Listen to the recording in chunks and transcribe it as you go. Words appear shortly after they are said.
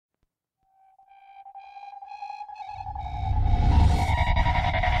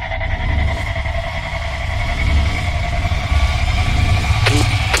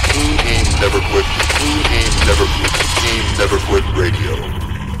quit. Team Never Quit Radio.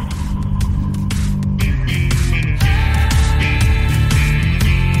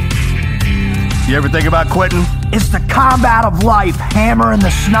 You ever think about quitting? It's the combat of life, hammering the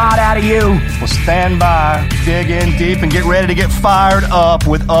snot out of you. Well, stand by, dig in deep, and get ready to get fired up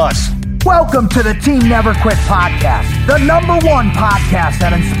with us. Welcome to the Team Never Quit podcast, the #1 podcast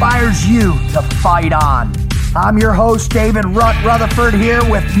that inspires you to fight on. I'm your host, David Rutherford, here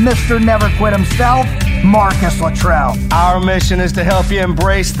with Mr. Never Quit himself, Marcus Luttrell. Our mission is to help you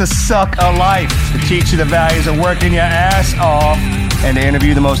embrace the suck of life, to teach you the values of working your ass off, and to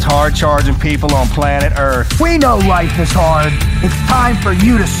interview the most hard-charging people on planet Earth. We know life is hard. It's time for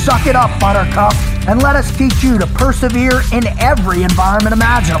you to suck it up, Buttercup, and let us teach you to persevere in every environment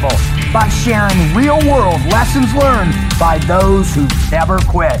imaginable by sharing real-world lessons learned by those who never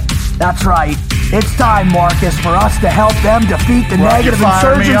quit. That's right. It's time, Marcus, for us to help them defeat the negative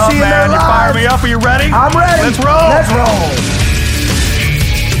insurgency in their lives. You fire me up. Are you ready? I'm ready. Let's roll. Let's roll.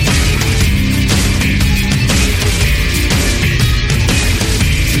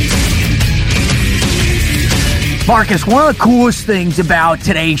 Marcus, one of the coolest things about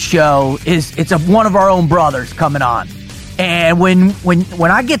today's show is it's one of our own brothers coming on. And when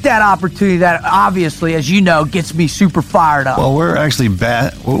I get that opportunity, that obviously, as you know, gets me super fired up. Well, we're actually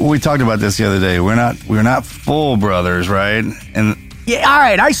we talked about this the other day. We're not full brothers, right? And yeah, all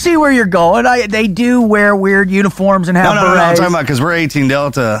right, I see where you're going. They do wear weird uniforms and have berets. No, I'm talking about because we're 18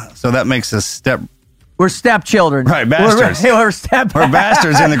 Delta, so that makes us We're stepchildren. Right, bastards. We're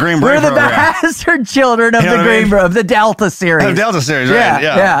bastards in the Green Beret program. We're the bastard children of of the Delta series. The Delta series, right?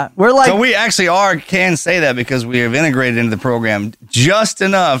 Yeah. We're like, so we actually can say that because we have integrated into the program just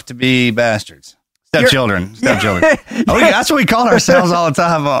enough to be bastards. Stepchildren. That's what we call ourselves all the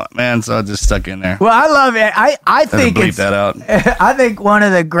time. Oh, man, so it just stuck in there. Well, I love it. I think bleep that out. I think one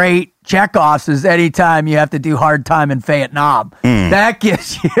of the great checkoffs is anytime you have to do hard time in Vietnam. That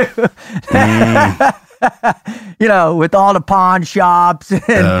gives you... you know, with all the pawn shops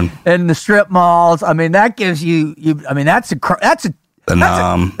and the strip malls. I mean, that gives you. I mean, that's a.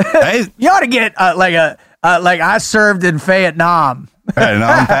 Hey, you ought to get like I served in Vietnam. Right, an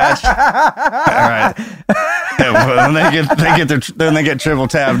arm patch. All right. Yeah, well, then they get triple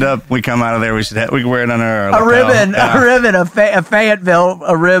tabbed up. We come out of there. We can wear it on our lapel. a Fayetteville,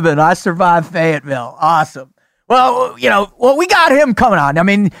 a ribbon. I survived Fayetteville. Awesome. Well, we got him coming on. I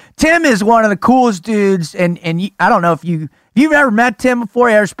mean, Tim is one of the coolest dudes, and I don't know if you've ever met Tim before.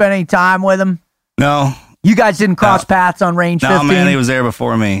 You ever spent any time with him? No. You guys didn't cross paths on Range 15? No, man, he was there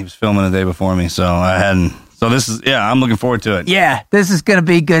before me. He was filming the day before me, so I hadn't. So this is, I'm looking forward to it. Yeah, this is going to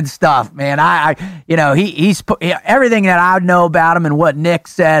be good stuff, man. He's everything that I know about him and what Nick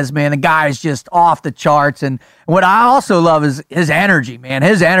says, man, the guy is just off the charts. And what I also love is his energy, man.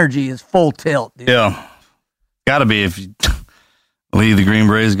 His energy is full tilt, dude. Yeah. Gotta be. If you leave the Green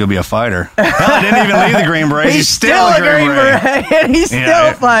Berets, go be a fighter. Hell, I didn't even leave the Green Berets. He's still a Green Beret. And he's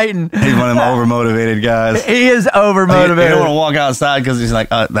still fighting. He's one of them overmotivated guys. He is overmotivated. He don't want to walk outside because he's like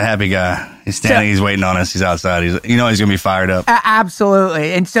the happy guy. He's standing. He's waiting on us. He's outside. He's going to be fired up.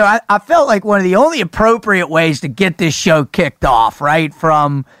 Absolutely. And so I felt like one of the only appropriate ways to get this show kicked off, right,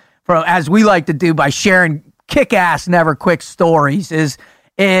 from as we like to do by sharing kick-ass, never quick stories is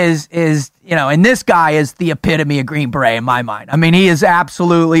and this guy is the epitome of Green Beret in my mind. I mean, he is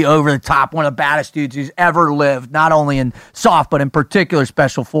absolutely over the top, one of the baddest dudes who's ever lived, not only in soft, but in particular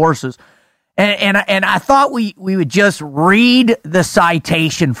special forces. And I thought we would just read the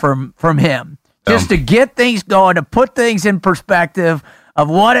citation from him, just to get things going, to put things in perspective of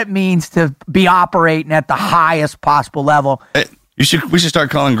what it means to be operating at the highest possible level. We should start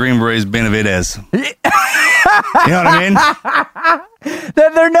calling Green Berets Benavides. You know what I mean?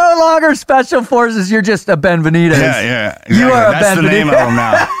 They're no longer special forces. You're just a Benavides. Yeah. Exactly. You are That's a Benavides. the name of them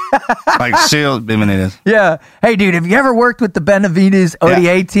now. Like SEAL Benavides. Yeah. Hey, dude, have you ever worked with the Benavides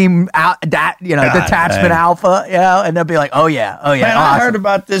ODA team? Detachment Alpha. Yeah, and they'll be like, oh yeah. Man, awesome. I heard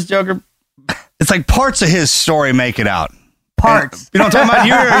about this Joker. It's like parts of his story make it out. Parts. And, you know what I'm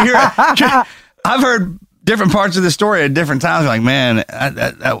talking about? I've heard different parts of the story at different times. Like, man,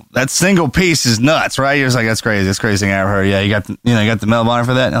 that single piece is nuts, right? You're just like, that's crazy. That's the craziest thing I ever heard. Yeah, you got the Medal of Honor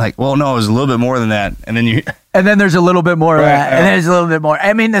for that. And I'm like, well, no, it was a little bit more than that. And then there's a little bit more of that, and then there's a little bit more.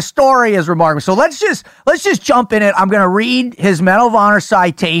 I mean, the story is remarkable. So let's just jump in it. I'm going to read his Medal of Honor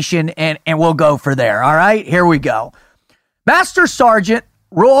citation, and we'll go for there. All right, here we go. Master Sergeant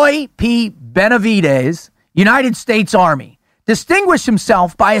Roy P. Benavides, United States Army, distinguished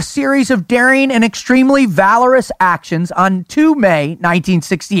himself by a series of daring and extremely valorous actions on 2 May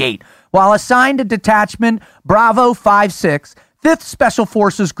 1968, while assigned to Detachment Bravo 56, 5th Special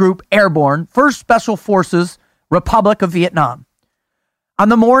Forces Group Airborne, 1st Special Forces, Republic of Vietnam. On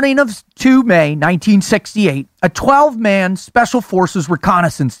the morning of 2 May 1968, a 12-man Special Forces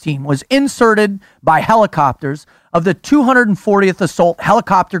reconnaissance team was inserted by helicopters of the 240th Assault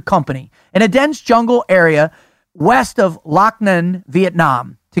Helicopter Company in a dense jungle area west of Loc Ninh,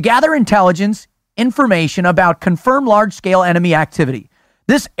 Vietnam, to gather intelligence information about confirmed large-scale enemy activity.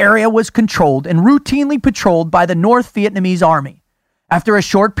 This area was controlled and routinely patrolled by the North Vietnamese Army. After a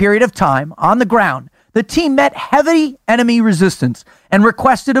short period of time on the ground, the team met heavy enemy resistance and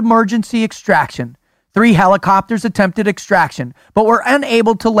requested emergency extraction. 3 helicopters attempted extraction, but were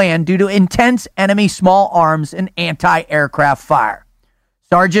unable to land due to intense enemy small arms and anti-aircraft fire.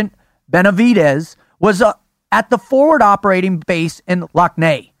 Sergeant Benavidez was at the forward operating base in Loc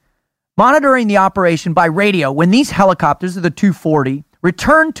Ninh, monitoring the operation by radio when these helicopters of the 240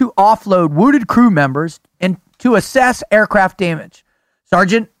 returned to offload wounded crew members and to assess aircraft damage.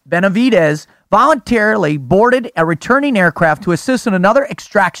 Sergeant Benavidez voluntarily boarded a returning aircraft to assist in another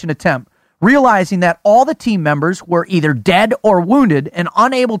extraction attempt. Realizing that all the team members were either dead or wounded and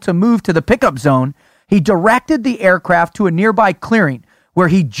unable to move to the pickup zone, he directed the aircraft to a nearby clearing where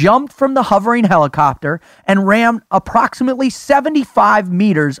he jumped from the hovering helicopter and ran approximately 75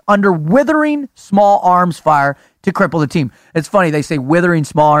 meters under withering small arms fire to cripple the team. It's funny, they say withering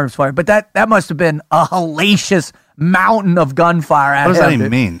small arms fire, but that must have been a hellacious mountain of gunfire. What does that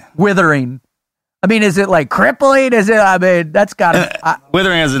even mean? Withering. I mean, is it like crippling? Is it, I mean, that's got to...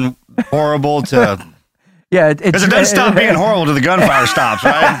 withering as in horrible to... Yeah, because it doesn't stop being horrible till the gunfire stops,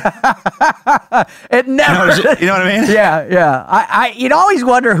 right? It never. You know what I mean? Yeah. You'd always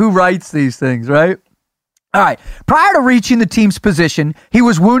wonder who writes these things, right? All right. Prior to reaching the team's position, he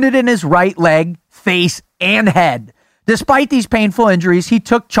was wounded in his right leg, face, and head. Despite these painful injuries, he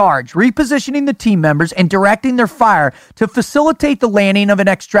took charge, repositioning the team members and directing their fire to facilitate the landing of an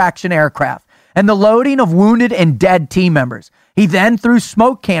extraction aircraft and the loading of wounded and dead team members. He then threw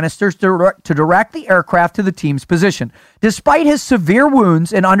smoke canisters to direct the aircraft to the team's position. Despite his severe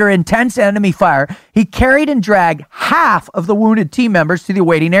wounds and under intense enemy fire, he carried and dragged half of the wounded team members to the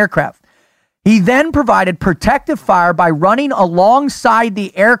awaiting aircraft. He then provided protective fire by running alongside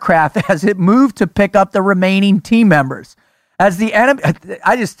the aircraft as it moved to pick up the remaining team members. As the enemy,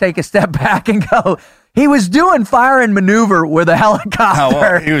 I just take a step back and go, he was doing fire and maneuver with a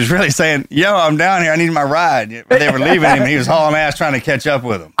helicopter. He was really saying, yo, I'm down here. I need my ride. But they were leaving him. He was hauling ass trying to catch up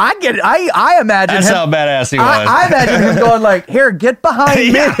with them. I get it. I imagine That's him. how badass he was. I imagine him going like, here, get behind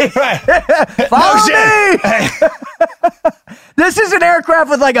me. Right. Follow me. Hey. This is an aircraft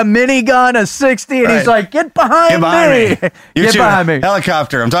with like a minigun, a 60, and he's like, get behind me. Get behind me.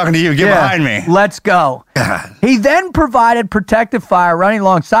 Helicopter. I'm talking to you. Get behind me. Let's go. God. He then provided protective fire running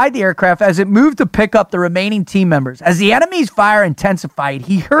alongside the aircraft as it moved to pick up the remaining team members. As the enemy's fire intensified,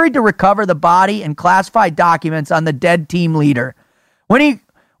 he hurried to recover the body and classified documents on the dead team leader. When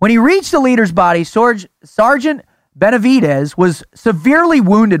he reached the leader's body, Sergeant Benavidez was severely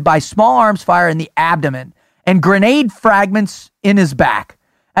wounded by small arms fire in the abdomen and grenade fragments in his back.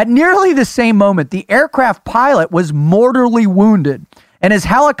 At nearly the same moment, the aircraft pilot was mortally wounded and his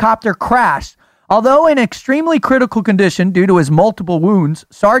helicopter crashed. Although in extremely critical condition due to his multiple wounds,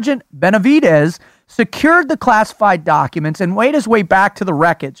 Sergeant Benavidez secured the classified documents and made his way back to the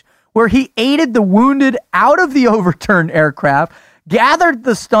wreckage, where he aided the wounded out of the overturned aircraft, gathered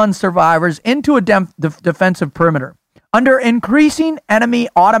the stunned survivors into a defensive perimeter. Under increasing enemy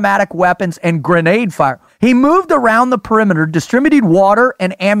automatic weapons and grenade fire, he moved around the perimeter, distributed water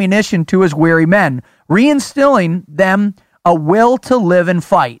and ammunition to his weary men, reinstilling them a will to live and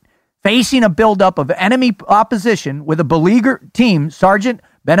fight. Facing a buildup of enemy opposition with a beleaguered team, Sergeant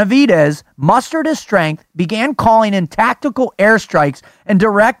Benavidez mustered his strength, began calling in tactical airstrikes, and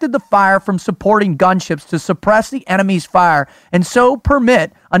directed the fire from supporting gunships to suppress the enemy's fire and so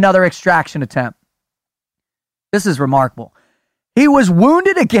permit another extraction attempt. This is remarkable. He was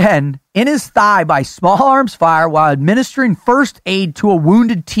wounded again in his thigh by small arms fire while administering first aid to a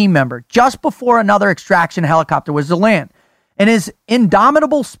wounded team member just before another extraction helicopter was to land. And his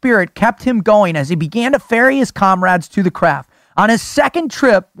indomitable spirit kept him going as he began to ferry his comrades to the craft. On his second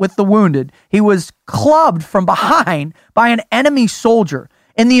trip with the wounded, he was clubbed from behind by an enemy soldier.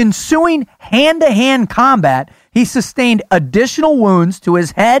 In the ensuing hand-to-hand combat, he sustained additional wounds to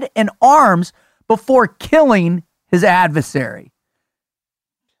his head and arms before killing his adversary.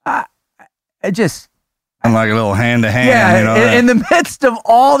 I'm like a little hand-to-hand. Yeah, you know, in the midst of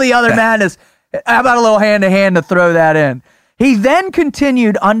all the other madness, how about a little hand-to-hand to throw that in? He then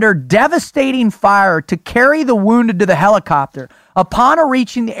continued under devastating fire to carry the wounded to the helicopter. Upon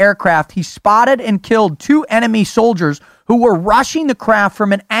reaching the aircraft, he spotted and killed 2 enemy soldiers who who were rushing the craft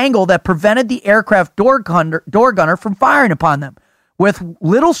from an angle that prevented the aircraft door gunner from firing upon them. With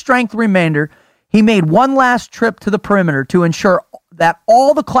little strength remainder, he made one last trip to the perimeter to ensure that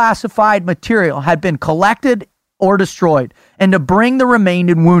all the classified material had been collected or destroyed, and to bring the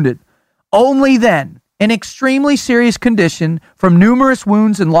remaining wounded. Only then, in extremely serious condition from numerous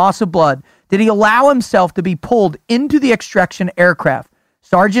wounds and loss of blood, did he allow himself to be pulled into the extraction aircraft.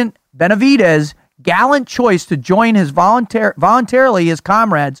 Sergeant Benavidez' gallant choice to join his voluntarily his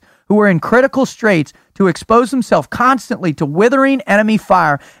comrades who were in critical straits to expose himself constantly to withering enemy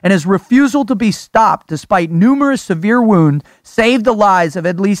fire, and his refusal to be stopped despite numerous severe wounds saved the lives of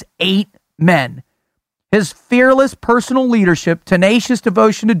at least 8 men. His fearless personal leadership, tenacious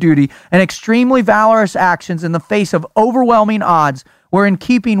devotion to duty, and extremely valorous actions in the face of overwhelming odds were in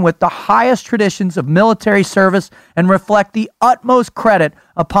keeping with the highest traditions of military service and reflect the utmost credit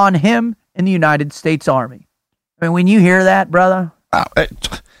upon him in the United States Army. I mean, when you hear that, brother,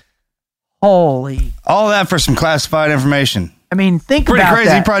 holy. All that for some classified information. I mean, think Pretty about crazy.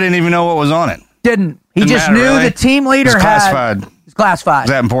 that. He probably didn't even know what was on it. Didn't. He Didn't just matter, knew really. the team leader It was classified. It's classified.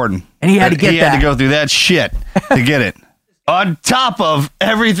 Is that important? And he had to get He that. had to go through that shit to get it. On top of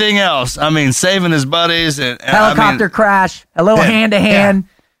everything else. I mean, saving his buddies. And Helicopter crash, a little hand-to-hand.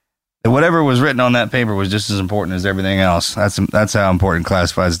 Whatever was written on that paper was just as important as everything else. That's how important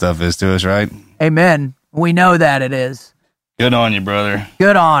classified stuff is to us, right? Amen. We know that it is. Good on you, brother.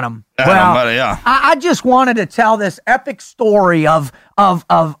 Good on him. Well, buddy, yeah. I just wanted to tell this epic story of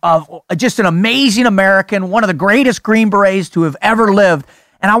just an amazing American, one of the greatest Green Berets to have ever lived.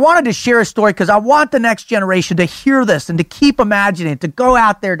 And I wanted to share a story because I want the next generation to hear this and to keep imagining it, to go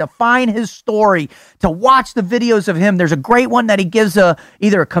out there, to find his story, to watch the videos of him. There's a great one that he gives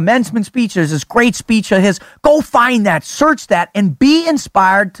either a commencement speech. There's this great speech of his. Go find that, search that, and be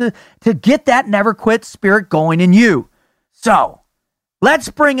inspired to get that never quit spirit going in you. So let's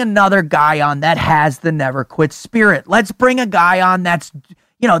bring another guy on that has the never quit spirit. Let's bring a guy on that's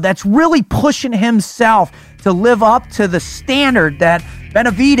really pushing himself to live up to the standard that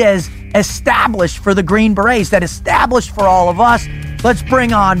Benavidez established for the Green Berets, that established for all of us. Let's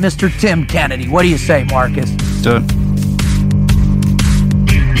bring on Mr. Tim Kennedy. What do you say, Marcus? Do it.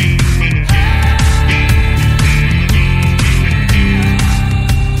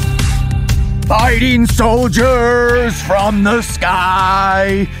 Fighting soldiers from the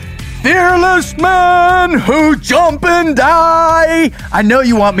sky, fearless men who jump and die. I know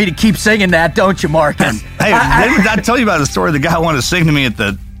you want me to keep singing that, don't you, Marcus? Hey, didn't I tell you about the story? The guy wanted to sing to me at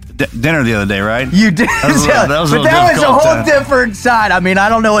the dinner the other day, right? You did. That was a but that was a difficult, whole different side. I mean, I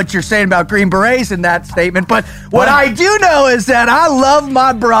don't know what you're saying about Green Berets in that statement, but what I do know is that I love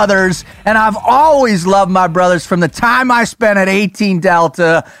my brothers, and I've always loved my brothers from the time I spent at 18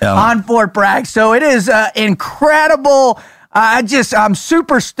 Delta on Fort Bragg. So it is incredible. I'm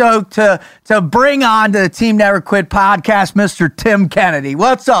super stoked to bring on to the Team Never Quit podcast, Mr. Tim Kennedy.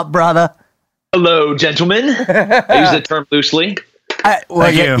 What's up, brother? Hello, gentlemen. I use the term loosely.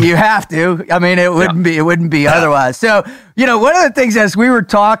 You have to. I mean, it wouldn't be otherwise. So, one of the things as we were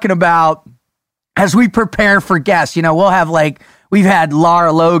talking about as we prepare for guests, we'll have we've had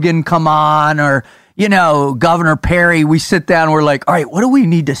Lara Logan come on, or Governor Perry. We sit down, and we're like, all right, what do we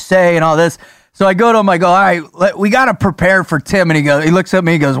need to say and all this. So I go to him, I go, all right, we got to prepare for Tim. And he looks at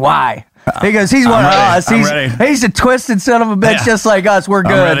me, he goes, why? He goes, he's one of us. He's a twisted son of a bitch just like us. We're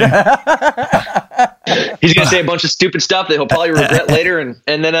good. He's going to say a bunch of stupid stuff that he'll probably regret later, and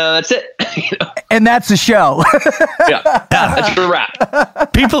then that's it. And that's the show. Yeah, that's a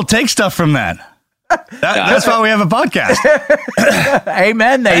wrap. People take stuff from that. That's why we have a podcast.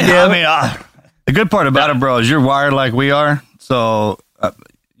 Amen, they do. I mean, the good part about it, bro, is you're wired like we are. So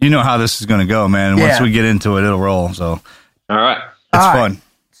you know how this is going to go, man. Once we get into it, it'll roll. So all right. It's fun.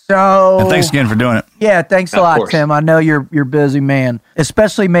 So, and thanks again for doing it. Yeah, thanks a lot, Tim. I know you're busy, man.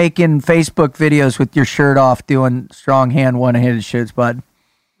 Especially making Facebook videos with your shirt off, doing strong hand one-handed shoots, bud.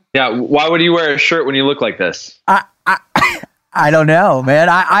 Yeah, why would you wear a shirt when you look like this? I don't know, man.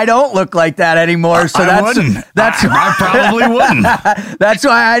 I don't look like that anymore. So I probably wouldn't. That's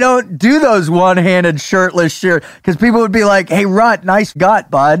why I don't do those one-handed shirtless shirts, because people would be like, "Hey, Runt, nice gut,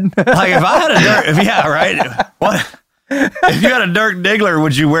 bud." Like if I had a right? What? If you had a Dirk Diggler,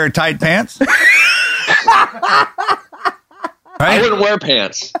 would you wear tight pants? Right? I wouldn't wear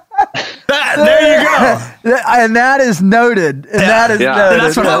pants. There you go. And that is noted. And that is noted.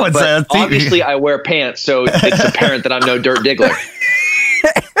 That's what I would say. Obviously, I wear pants, so it's apparent that I'm no Dirk Diggler.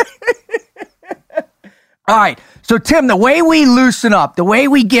 All right. So, Tim, the way we loosen up, the way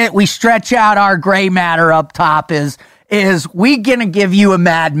we stretch out our gray matter up top is we going to give you a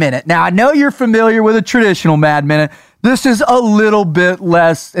Mad Minute. Now, I know you're familiar with a traditional Mad Minute. This is a little bit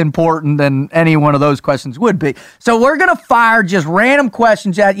less important than any one of those questions would be. So we're going to fire just random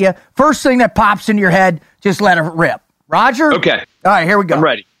questions at you. First thing that pops into your head, just let it rip. Roger? Okay. All right, here we go. I'm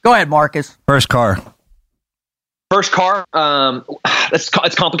ready. Go ahead, Marcus. First car. First car,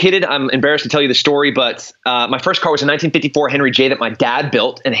 it's complicated. I'm embarrassed to tell you the story, but my first car was a 1954 Henry J that my dad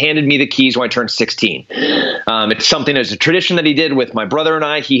built and handed me the keys when I turned 16. It's something as a tradition that he did with my brother and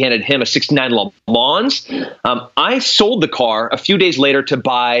I. He handed him a 69 Le Mans. I sold the car a few days later to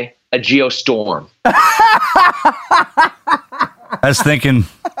buy a Geostorm. That's thinking.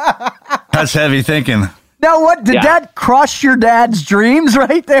 That's heavy thinking. Now, what did that crush your dad's dreams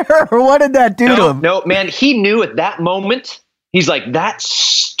right there, or what did that do to him? No, man, he knew at that moment. He's like, that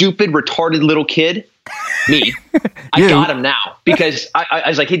stupid, retarded little kid. Me, I got him now because I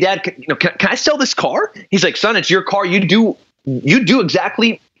was like, hey, Dad, can I sell this car? He's like, son, it's your car. You do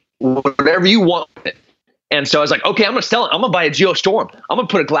exactly whatever you want with it. And so I was like, okay, I'm going to sell it. I'm going to buy a Geostorm. I'm going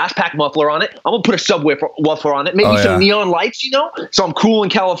to put a glass pack muffler on it. I'm going to put a subwoofer on it. Maybe some neon lights, so I'm cool in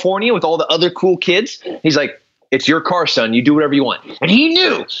California with all the other cool kids. He's like, it's your car, son. You do whatever you want. And he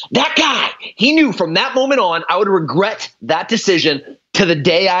knew, that guy, he knew from that moment on, I would regret that decision to the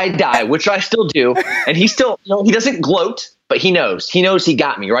day I die, which I still do. And he still, he doesn't gloat, but he knows. He knows he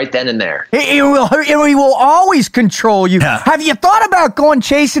got me right then and there. He will always control you. Yeah. Have you thought about going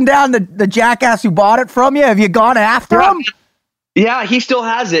chasing down the jackass who bought it from you? Have you gone after him? Yeah, he still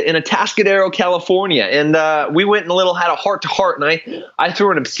has it in Atascadero, California. And we went and had a heart-to-heart, and I threw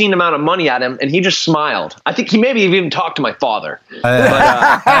an obscene amount of money at him, and he just smiled. I think he maybe even talked to my father.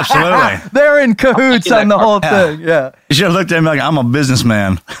 Absolutely. They're in cahoots on the whole thing. Yeah. You should have looked at me like, I'm a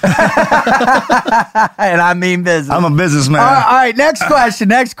businessman. And I mean business. I'm a businessman. All right, next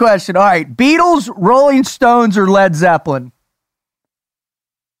question. All right, Beatles, Rolling Stones, or Led Zeppelin?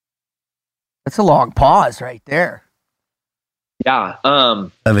 That's a long pause right there. Yeah.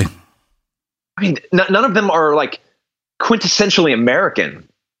 Heavy. I mean, none of them are quintessentially American.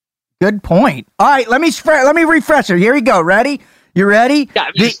 Good point. All right, let me refresh it. Here we go. Ready? You ready? Yeah,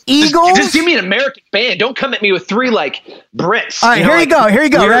 the Eagles. Just give me an American band. Don't come at me with three Brits. All right, here you go. We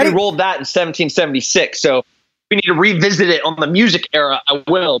ready? already rolled that in 1776. So we need to revisit it on the music era. I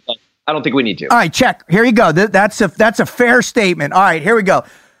will, but I don't think we need to. All right, check. Here you go. That's a fair statement. All right, here we go.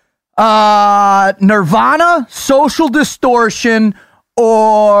 Nirvana, Social Distortion,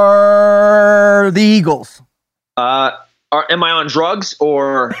 or the Eagles? Am I on drugs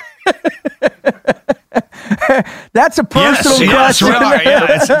or? That's a personal question.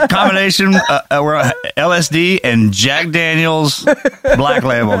 It's a combination. We're LSD and Jack Daniels Black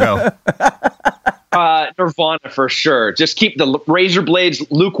Label. Go. Nirvana for sure. Just keep the razor blades,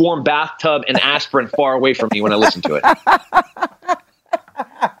 lukewarm bathtub, and aspirin far away from me when I listen to it.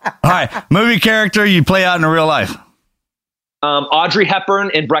 All right, movie character you play out in real life. Audrey Hepburn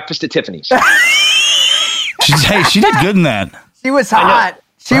in Breakfast at Tiffany's. She did good in that. She was hot.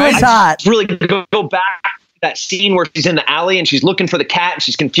 She was hot. It's really good to go back to that scene where she's in the alley and she's looking for the cat and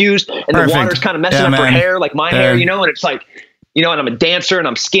she's confused and the water's kind of messing up her hair, like my hair, and it's like, and I'm a dancer and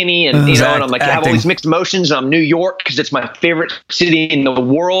I'm skinny and, and I'm like, I have all these mixed emotions and I'm New York because it's my favorite city in the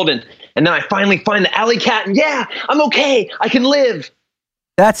world. And then I finally find the alley cat and I'm okay. I can live.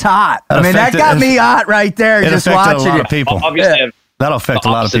 That's hot. That got me hot right there. Just watching a lot of people. Obviously, that'll affect a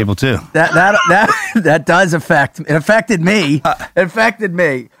lot of people too. That does affect. It affected me. All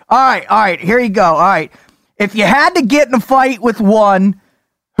right. Here you go. All right. If you had to get in a fight with one,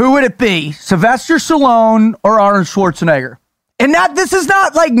 who would it be? Sylvester Stallone or Arnold Schwarzenegger? And this is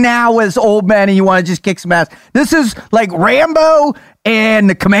not like now as old men and you want to just kick some ass. This is like Rambo and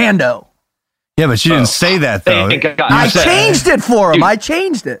the Commando. Yeah, but you didn't say that, though. I changed it for him. I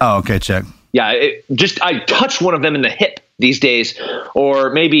changed it. Oh, okay, check. Yeah, I touch one of them in the hip these days, or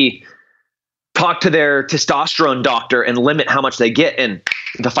maybe talk to their testosterone doctor and limit how much they get, and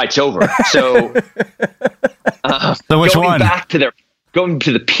the fight's over. So, so which one? Going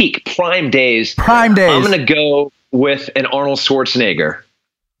to the peak prime days. I'm going to go with an Arnold Schwarzenegger.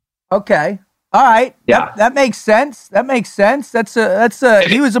 Okay. All right. Yeah. That makes sense. He was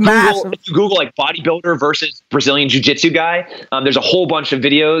a massive. If you Google bodybuilder versus Brazilian jiu-jitsu guy, there's a whole bunch of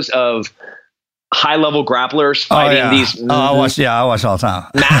videos of high-level grapplers fighting these. I watch all the time.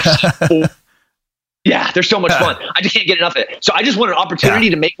 Yeah, they're so much fun. I just can't get enough of it. So I just want an opportunity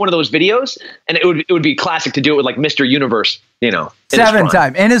to make one of those videos, and it would be classic to do it with Mr. Universe, in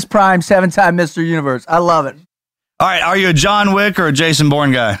his prime, 7-time Mr. Universe. I love it. All right, are you a John Wick or a Jason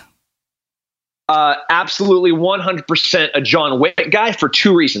Bourne guy? Absolutely 100% a John Wick guy for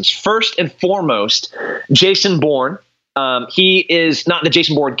two reasons. First and foremost, Jason Bourne. He is not the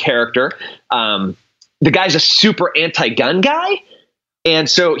Jason Bourne character. the guy's a super anti-gun guy. And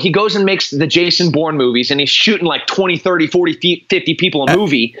so he goes and makes the Jason Bourne movies, and he's shooting like 20, 30, 40, 50 people a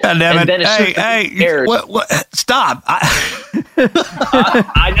movie. God damn it. And then Stop.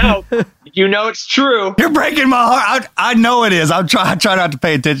 I know. You know it's true. You're breaking my heart. I know it is. I try not to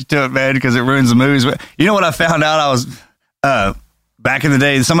pay attention to it, man, because it ruins the movies. But you know what I found out? I was back in the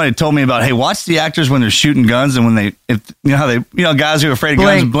day, somebody told me about, hey, watch the actors when they're shooting guns and when guys who are afraid of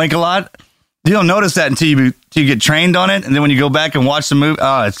guns blink a lot. You don't notice that until you get trained on it, and then when you go back and watch the movie,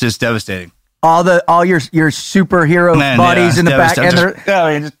 it's just devastating. All your superhero buddies in the back, and they're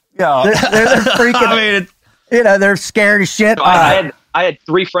freaking. I mean, they're scared as shit. I had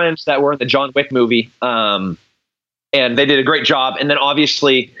 3 friends that were in the John Wick movie, and they did a great job. And then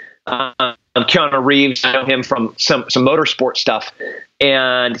obviously, Keanu Reeves, I know him from some motorsport stuff,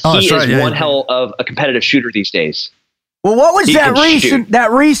 and he is one hell of a competitive shooter these days. Well, what was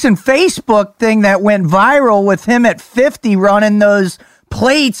that recent Facebook thing that went viral with him at 50 running those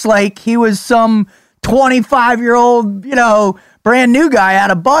plates like he was some 25-year-old, brand new guy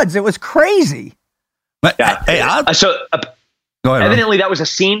out of buds? It was crazy. But, evidently that was a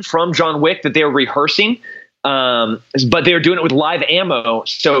scene from John Wick that they were rehearsing, but they were doing it with live ammo.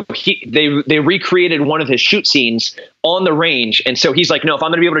 So they recreated one of his shoot scenes on the range, and so he's like, no, if I'm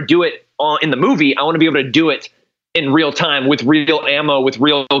going to be able to do it in the movie, I want to be able to do it in real time with real ammo, with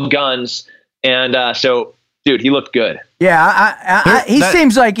real guns. And so, dude, he looked good. Yeah, he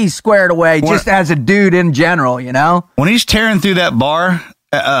seems like he's squared away just as a dude in general, When he's tearing through that bar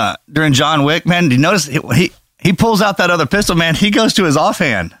during John Wick, man, do you notice he pulls out that other pistol, man? He goes to his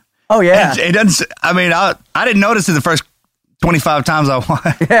offhand. Oh, yeah. It doesn't. I mean, I didn't notice it the first 25 times I won.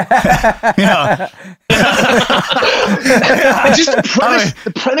 Just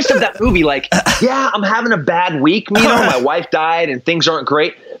the premise of that movie, like, yeah, I'm having a bad week, my wife died and things aren't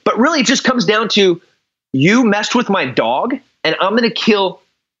great, but really it just comes down to, you messed with my dog and I'm going to kill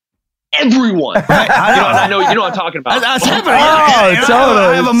everyone. Right? I know what I'm talking about. That's happening. Totally.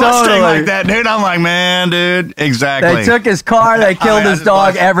 I have a Mustang like that, dude. I'm like, man, dude, exactly. They took his car, they killed his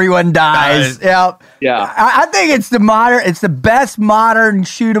dog, everyone dies. Yep. Yeah. I think it's the best modern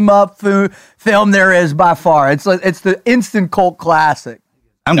shoot 'em up film there is by far. It's the instant cult classic.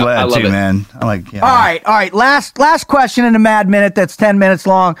 I'm glad too, man. I like. Yeah. All right. Last question in a Mad Minute. That's 10 minutes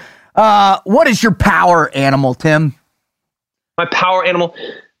long. What is your power animal, Tim? My power animal.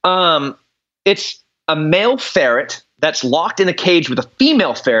 It's a male ferret that's locked in a cage with a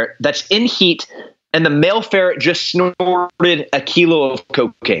female ferret that's in heat, and the male ferret just snorted a kilo of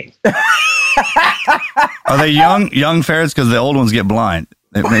cocaine. Are they young ferrets? Because the old ones get blind.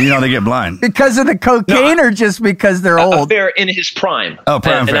 They get blind because of the cocaine, or just because they're old. A ferret in his prime. Oh,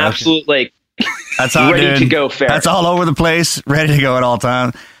 prime an absolute that's all, ready to go ferret. That's all over the place, ready to go at all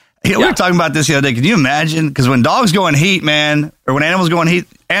times. We were talking about this the other day. Can you imagine? Because when dogs go in heat, man, or when animals go in heat,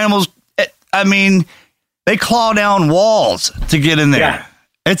 they claw down walls to get in there.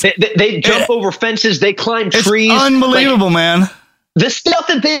 Yeah. They jump over fences. They climb trees. It's unbelievable, man. The stuff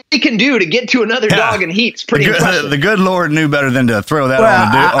that they can do to get to another dog in heat is pretty impressive. The good Lord knew better than to throw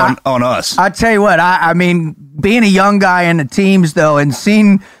that on us. I tell you what, I mean, being a young guy in the teams, though, and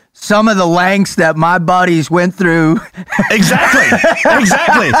seeing some of the lengths that my buddies went through.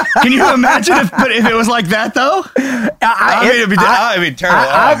 Exactly. Can you imagine if it was like that, though? It'd be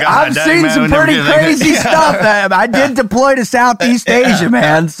terrible. I've seen some pretty crazy stuff. I did deploy to Southeast Asia,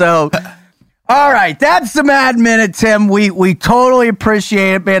 man, so... All right, that's the Mad Minute, Tim. We totally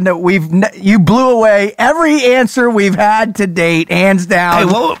appreciate it, man. That you blew away every answer we've had to date, hands down.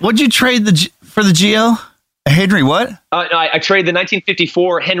 Hey, what'd you trade for the Geo? Henry what? I traded the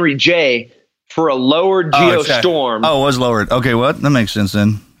 1954 Henry J for a lowered Geo Storm. Oh, it was lowered. Okay, what? That makes sense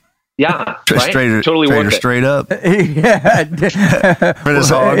then. Yeah, totally worth it. Straight up. Yeah, for this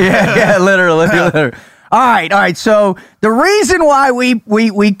hog. Yeah, literally. All right. So the reason why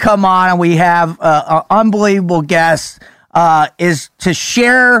we come on and we have unbelievable guests is to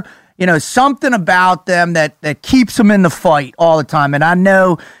share, something about them that keeps them in the fight all the time. And I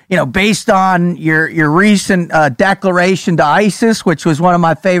know, based on your recent declaration to ISIS, which was one of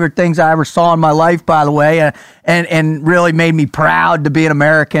my favorite things I ever saw in my life, by the way, and really made me proud to be an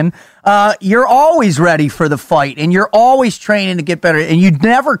American. You're always ready for the fight, and you're always training to get better, and you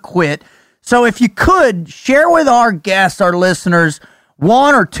never quit. So if you could share with our guests, our listeners,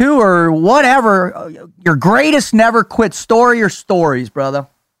 one or two or whatever, your greatest never quit story or stories, brother.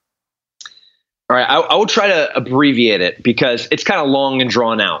 All right. I will try to abbreviate it because it's kind of long and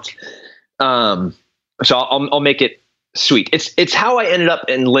drawn out. So I'll make it sweet. It's how I ended up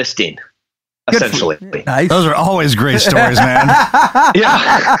enlisting, essentially. Nice. Those are always great stories, man.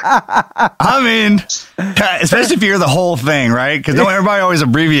 Yeah. I mean, especially if you hear the whole thing, right? Because everybody always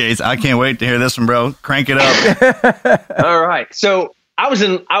abbreviates. I can't wait to hear this one, bro. Crank it up. All right. So I was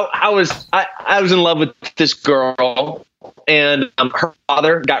in love with this girl, and her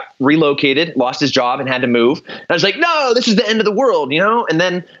father got relocated, lost his job, and had to move. And I was like, no, this is the end of the world, And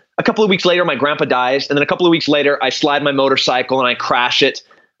then a couple of weeks later, my grandpa dies, and then a couple of weeks later, I slide my motorcycle and I crash it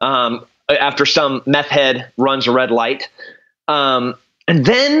after some meth head runs a red light. And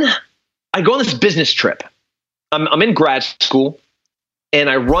then I go on this business trip. I'm in grad school, and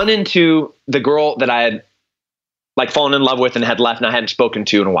I run into the girl that I had fallen in love with and had left and I hadn't spoken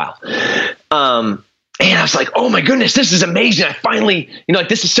to in a while. And I was like, oh my goodness, this is amazing. I finally,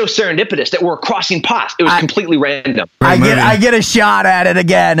 this is so serendipitous that we're crossing paths. It was completely random. I get a shot at it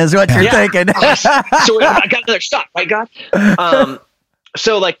again, is what you're thinking. So I got another shot, right, God?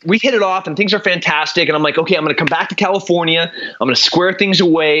 So we hit it off and things are fantastic. And I'm like, okay, I'm going to come back to California. I'm going to square things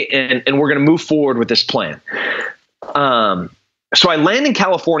away and we're going to move forward with this plan. So I land in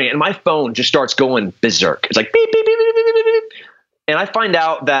California and my phone just starts going berserk. It's like beep, beep, beep, beep, beep, beep, beep. And I find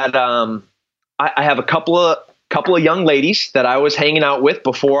out that I have a couple of young ladies that I was hanging out with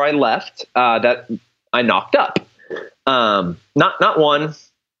before I left that I knocked up. Not one,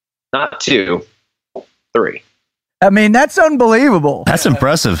 not two, three. I mean, that's unbelievable. That's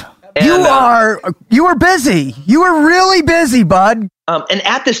impressive. And, you were busy. You were really busy, bud. And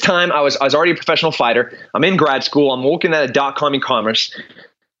at this time, I was already a professional fighter. I'm in grad school. I'm working at a .com e-commerce.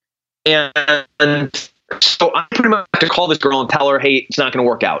 And so I pretty much have to call this girl and tell her, hey, it's not going to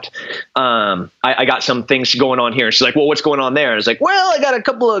work out. I got some things going on here. She's like, well, what's going on there? And I was like, well, I got a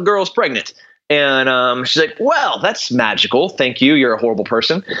couple of girls pregnant. And she's like, well, that's magical. Thank you. You're a horrible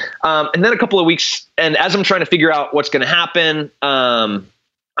person. And then a couple of weeks, and as I'm trying to figure out what's going to happen,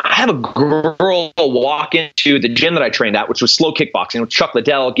 I have a girl walk into the gym that I trained at, which was Slow Kickboxing with Chuck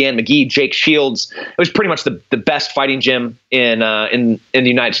Liddell, Gan McGee, Jake Shields. It was pretty much the best fighting gym in the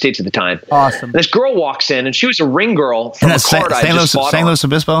United States at the time. Awesome. And this girl walks in, and she was a ring girl from a card I just bought. St. Louis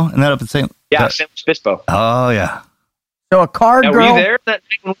Obispo? Isn't that up in St. Yeah, St. Louis Obispo. Oh, yeah. So a card girl. Were you there that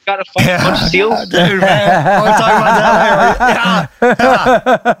night when we got a fight a bunch of steals? Dude, man. We're talking about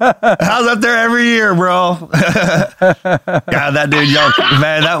that. Yeah. How's up there every year, bro? God, that dude,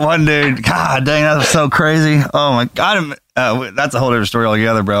 man, that one dude. God dang, that was so crazy. Oh my God. That's a whole different story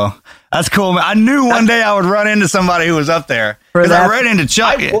altogether, bro. That's cool, man. I knew one day I would run into somebody who was up there. Because I ran into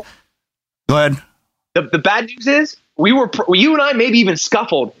Chuck. Go ahead. The bad news is you and I maybe even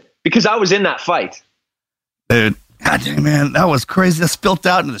scuffled because I was in that fight. Dude. God dang, man, that was crazy. That spilt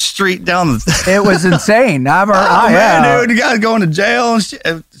out in the street down the. It was insane. I've heard. Oh, man, dude, you guys going to jail and shit.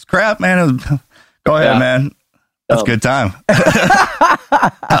 It's crap, man. Go ahead, man. That's a good time.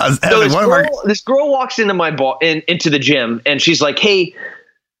 So this girl walks into into the gym and she's like, "Hey,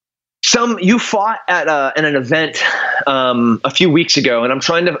 you fought at an event a few weeks ago, and I'm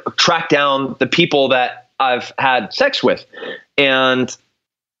trying to track down the people that I've had sex with, and."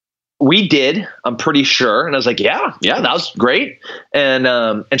 We did, I'm pretty sure. And I was like, yeah, that was great.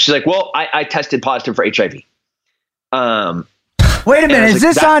 And she's like, well, I tested positive for HIV. Wait a minute. Is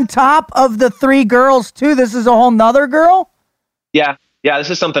this on top of the 3 girls too? This is a whole nother girl? Yeah.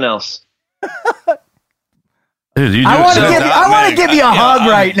 This is something else. Dude, I want to give you a hug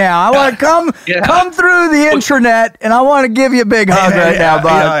right now. I want to come through the intranet, and I want to give you a big hug right now,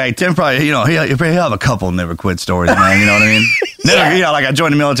 bud. Tim probably, he'll have a couple never quit stories, man. You know what I mean? Never, like I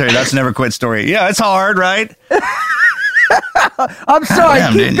joined the military. That's a never quit story. Yeah, it's hard, right? I'm sorry.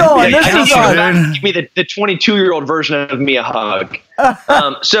 Keep going. This is hard. Give me the 22-year-old version of me a hug.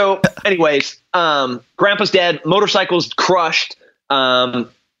 So, anyways, Grandpa's dead. Motorcycle's crushed. 3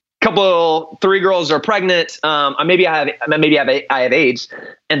 girls are pregnant. Maybe I have AIDS.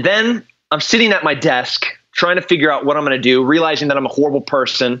 And then I'm sitting at my desk trying to figure out what I'm going to do, realizing that I'm a horrible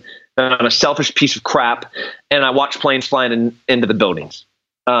person, that I'm a selfish piece of crap. And I watch planes flying into the buildings.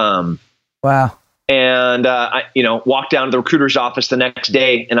 Wow. And I walked down to the recruiter's office the next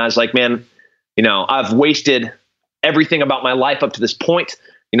day, and I was like, man, I've wasted everything about my life up to this point.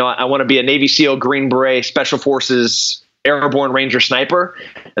 I want to be a Navy SEAL, Green Beret, Special Forces, Airborne Ranger Sniper.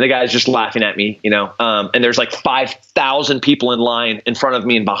 And the guy's just laughing at me, and there's like 5,000 people in line in front of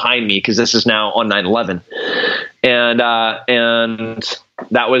me and behind me, because this is now on 9/11. And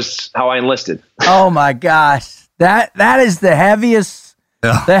that was how I enlisted. Oh my gosh. That is the heaviest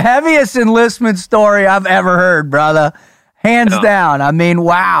enlistment story I've ever heard, brother. Hands down. I mean,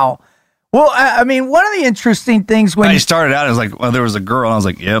 wow. Well, I mean, one of the interesting things when you started out, it was like, well, there was a girl, and I was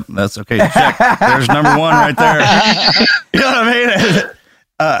like, yep, that's okay. Check. There's number 1 right there. You know what I mean?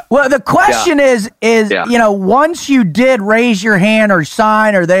 Well, the question is, once you did raise your hand or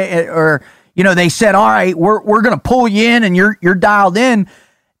sign, or they said, all right, we're going to pull you in and you're dialed in.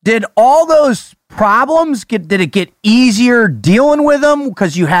 Did all those problems did it get easier dealing with them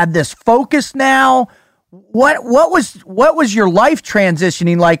because you had this focus now? What was your life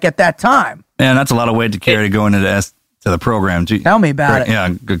transitioning like at that time? Man, that's a lot of weight to carry to go into the program. Tell me about it.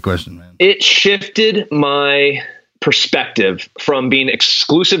 Yeah, good question, man. It shifted my perspective from being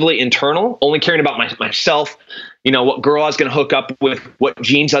exclusively internal, only caring about myself, what girl I was going to hook up with, what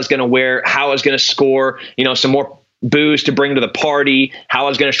jeans I was going to wear, how I was going to score, some more booze to bring to the party, how I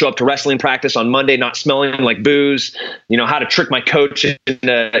was going to show up to wrestling practice on Monday not smelling like booze, how to trick my coach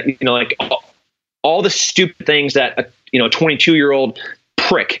into, like all the stupid things that a 22-year-old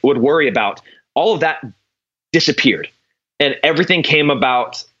prick would worry about. All of that disappeared, and everything came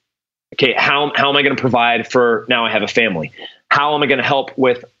about. Okay, how am I going to provide for now I have a family? How am I going to help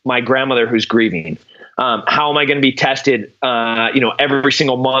with my grandmother who's grieving? How am I going to be tested, every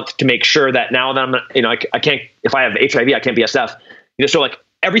single month to make sure that now that I'm, I can't, if I have HIV, I can't BSF. So like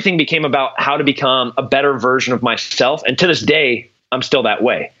everything became about how to become a better version of myself. And to this day, I'm still that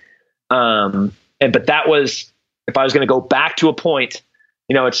way. But that was, if I was going to go back to a point,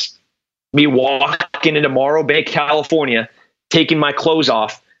 it's me walking into Morro Bay, California, taking my clothes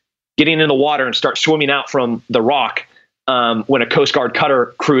off, getting in the water and start swimming out from the rock. When a Coast Guard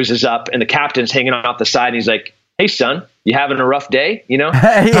cutter cruises up and the captain's hanging off the side and he's like, "Hey son, you having a rough day?" Yeah.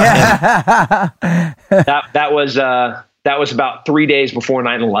 that was about 3 days before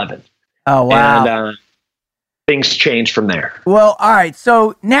 9/11. Oh, wow. And things changed from there. Well, all right.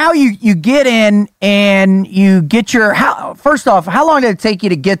 So now you get in and you get first off, how long did it take you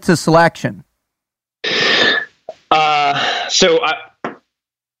to get to selection? So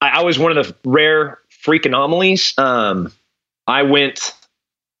I was one of the rare freak anomalies. I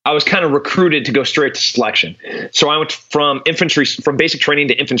was kind of recruited to go straight to selection. So I went from basic training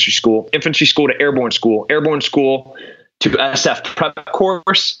to infantry school to airborne school to SF prep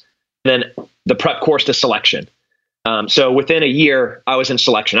course, then the prep course to selection. So within a year, I was in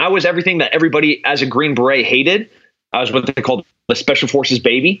selection. I was everything that everybody as a Green Beret hated. I was what they called the Special Forces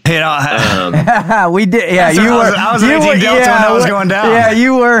baby. We did. Yeah, I was 18 Delta when I was going down. Yeah,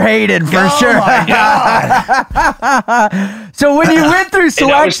 you were hated for sure. Oh my God. So when you went through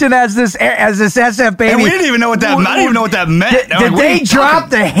selection as this SF baby, and we didn't even know what that. I didn't even know what that meant. Did they drop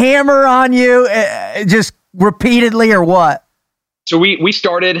the hammer on you just repeatedly, or what? So we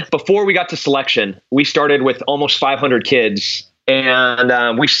started, before we got to selection, we started with almost 500 kids,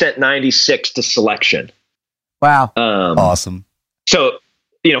 and we sent 96 to selection. Wow. Awesome. So,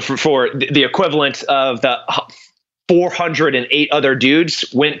 for the equivalent of the 408 other dudes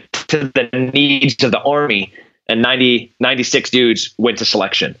went to the needs of the Army, and 96 dudes went to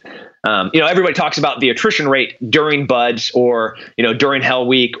selection. Everybody talks about the attrition rate during BUD/S or, during Hell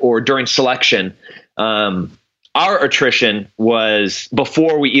Week or during selection. Our attrition was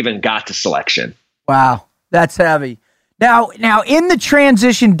before we even got to selection. Wow. That's heavy. Now in the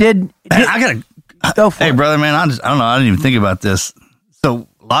transition, I gotta go for it. Hey, brother, man, I don't know. I didn't even think about this. So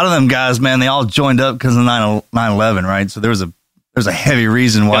a lot of them guys, man, they all joined up because of 9/11, right? So there was a heavy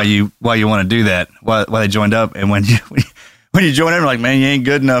reason why you want to do that, why they joined up. And when you join in, like, man, you ain't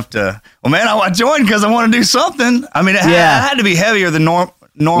good enough to. Well, man, I joined because I want to do something. I mean, it had to be heavier than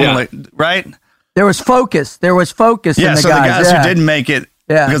normally, right? There was focus. In the guys. The guys who didn't make it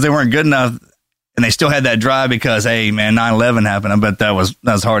because they weren't good enough, and they still had that drive because, hey, man, 9/11 happened. I bet that was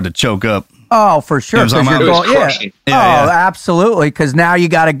hard to choke up. Oh, for sure. Absolutely. Because now you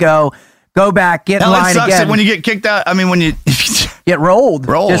got to go back, get in line again. When you get kicked out, I mean, when you get rolled,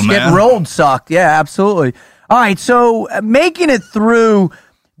 getting rolled sucked. Yeah, absolutely. All right. So making it through,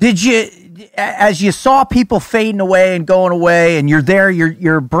 did you, as you saw people fading away and going away, and you're there,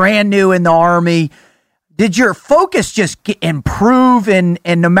 you're brand new in the Army, did your focus just improve? And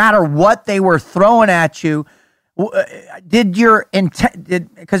no matter what they were throwing at you, did your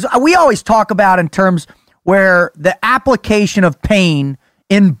intent? Because we always talk about in terms where the application of pain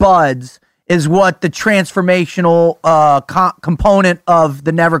in BUD/S is what the transformational component of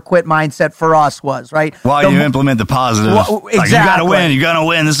the never quit mindset for us was, right? While you implement the positive, exactly. Like, you gotta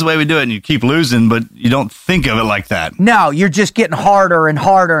win. This is the way we do it, and you keep losing, but you don't think of it like that. No, you're just getting harder and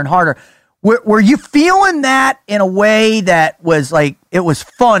harder and harder. Were you feeling that in a way that was like, it was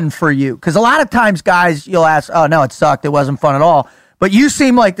fun for you? Because a lot of times guys, you'll ask, oh no, it sucked, it wasn't fun at all. But you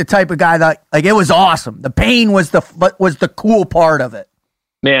seem like the type of guy that, like, it was awesome. The pain was the cool part of it.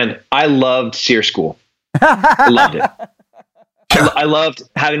 Man, I loved SEER school. I loved it. I loved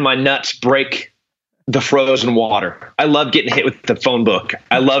having my nuts break the frozen water. I love getting hit with the phone book.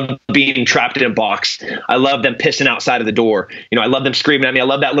 I love being trapped in a box. I love them pissing outside of the door. I love them screaming at me. I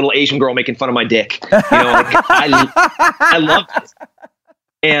love that little Asian girl making fun of my dick. I love it.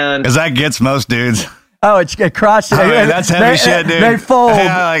 And because that gets most dudes. Oh, it crushes. I mean, that's heavy shit, dude. They fold.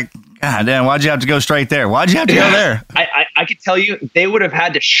 Like, God damn, why'd you have to go straight there? Why'd you have to go there? I could tell you, they would have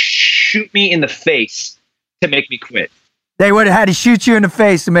had to shoot me in the face to make me quit. They would have had to shoot you in the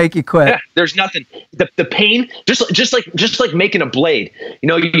face to make you quit. Yeah, there's nothing. The pain, just like making a blade.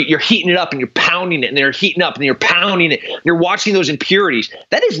 You're heating it up and you're pounding it, and you're heating up and you're pounding it. You're watching those impurities.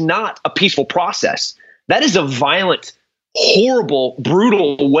 That is not a peaceful process. That is a violent, horrible,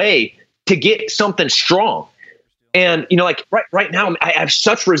 brutal way to get something strong. And like right now, I have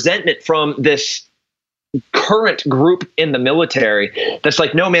such resentment from this current group in the military that's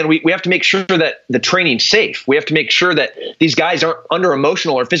like, no, man, we have to make sure that the training's safe. We have to make sure that these guys aren't under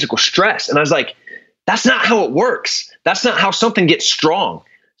emotional or physical stress. And I was like, that's not how it works. That's not how something gets strong.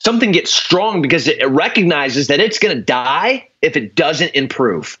 Something gets strong because it recognizes that it's going to die if it doesn't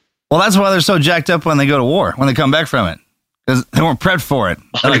improve. Well, that's why they're so jacked up when they go to war, when they come back from it, because they weren't prepped for it.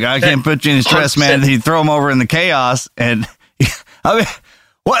 Like, I can't put you in stress, 100%. Man. You throw them over in the chaos. And I mean,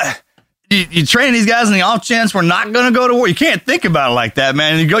 what? You train these guys in the off chance we're not going to go to war. You can't think about it like that,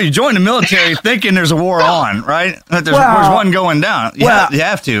 man. You join the military thinking there's a war on, right? There's one going down. You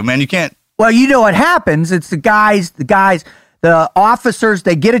have to, man. You can't. Well, you know what happens? It's the officers,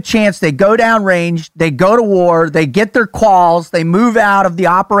 they get a chance, they go down range, they go to war, they get their quals, they move out of the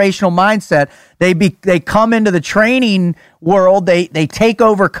operational mindset, they come into the training world, they take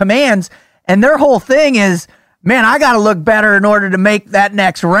over commands, and their whole thing is, man, I got to look better in order to make that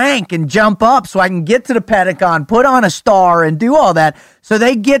next rank and jump up so I can get to the Pentagon, put on a star, and do all that. So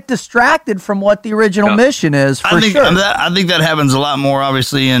they get distracted from what the original mission is, for sure. I think that happens a lot more,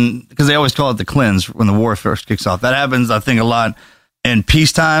 obviously, because they always call it the cleanse when the war first kicks off. That happens, I think, a lot in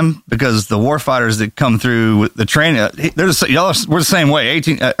peacetime because the war fighters that come through with the training, we're the same way.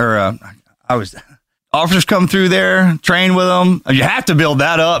 Officers come through there, train with them. You have to build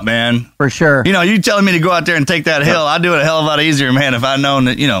that up, man. For sure. You telling me to go out there and take that hill, I'd do it a hell of a lot easier, man, if I'd known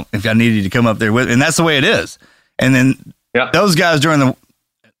that, if I needed you to come up there with me. And that's the way it is. And then those guys during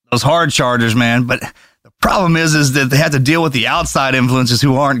those hard chargers, man. But the problem is that they have to deal with the outside influences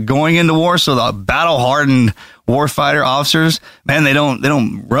who aren't going into war. So the battle-hardened warfighter officers, man, they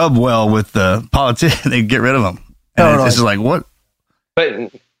don't rub well with the politicians. They get rid of them. And it's just like, what?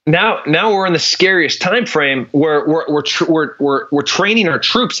 But Now we're in the scariest time frame where we're training our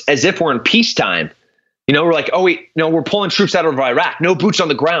troops as if we're in peacetime. We're like, we're pulling troops out of Iraq, no boots on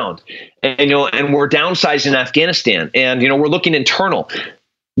the ground, and we're downsizing Afghanistan, and we're looking internal.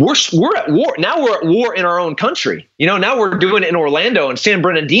 We're at war now. We're at war in our own country. Now we're doing it in Orlando and San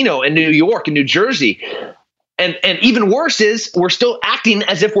Bernardino and New York and New Jersey. And even worse is we're still acting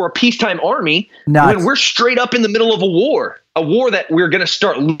as if we're a peacetime army when we're straight up in the middle of a war that we're going to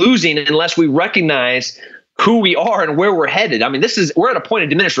start losing unless we recognize who we are and where we're headed. I mean, we're at a point of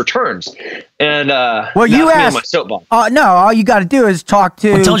diminished returns. And you asked my soapbox. No, all you got to do is talk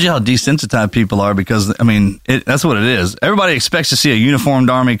to. It tells you how desensitized people are because that's what it is. Everybody expects to see a uniformed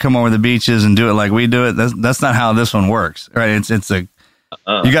army come over the beaches and do it like we do it. That's not how this one works, right?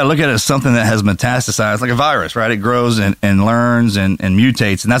 You got to look at it as something that has metastasized, like a virus, right? It grows and learns and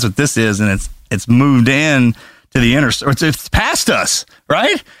mutates, and that's what this is. And it's moved in to the inner. It's past us,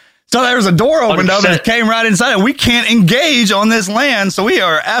 right? So there was a door opened 100%. Up and it came right inside, and we can't engage on this land. So we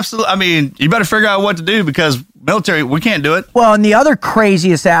are absolutely. You better figure out what to do because military, we can't do it. Well, and the other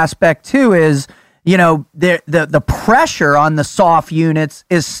craziest aspect too is the pressure on the soft units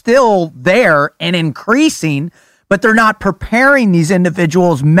is still there and increasing. But they're not preparing these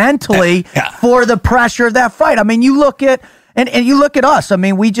individuals mentally for the pressure of that fight. I mean, you look at and you look at us. I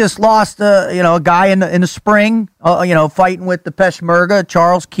mean, we just lost a guy in the spring, fighting with the Peshmerga,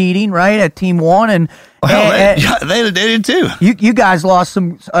 Charles Keating, right at Team One, and they did too. You guys lost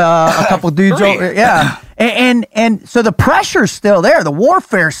a couple dudes over, and so the pressure's still there. The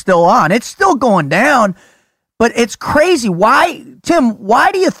warfare's still on. It's still going down, but it's crazy. Why, Tim?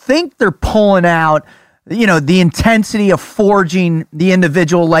 Why do you think they're pulling out? The intensity of forging the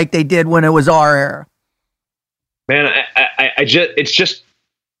individual like they did when it was our era. Man,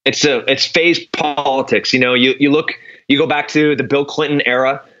 it's phase politics. You go back to the Bill Clinton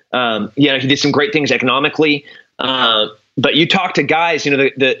era. He did some great things economically. But you talk to guys,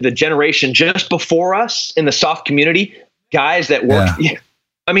 the generation just before us in the soft community, guys that worked. Yeah.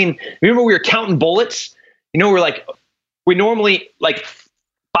 I mean, remember we were counting bullets? We normally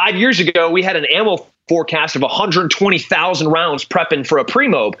 5 years ago, we had an ammo forecast of 120,000 rounds prepping for a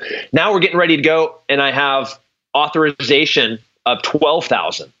pre-mob. Now we're getting ready to go, and I have authorization of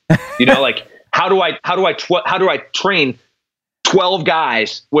 12,000. You know, like how do I train 12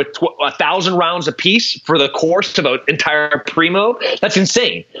 guys with 1,000 rounds apiece for the course of an entire primo? That's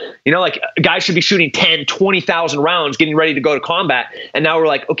insane. You know, like guys should be shooting 10, 20,000 rounds getting ready to go to combat. And now we're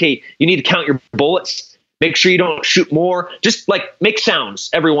like, okay, you need to count your bullets. Make sure you don't shoot more. Just like make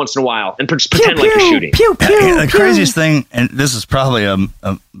sounds every once in a while and pretend like you're shooting. Pew, pew, The pew. craziest thing, and this is probably a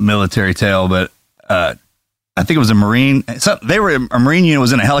military tale, but I think it was a Marine. So a Marine unit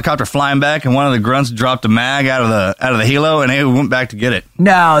was in a helicopter flying back, and one of the grunts dropped a mag out of the helo, and they went back to get it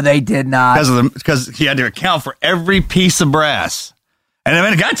No, they did not. because he had to account for every piece of brass. And I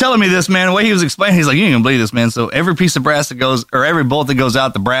mean, the guy telling me this, man, the way he was explaining, he's like, "You ain't gonna believe this, man." So every piece of brass that goes, or every bolt that goes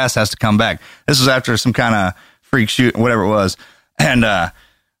out, the brass has to come back. This was after some kind of freak shoot, whatever it was, and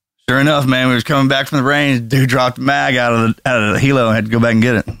sure enough, man, we was coming back from the range. Dude dropped a mag out of the helo and had to go back and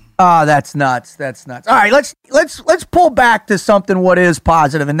get it. Oh, that's nuts. That's nuts. All right, let's pull back to something what is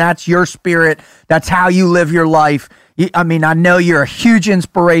positive, and that's your spirit. That's how you live your life. I mean, I know you're a huge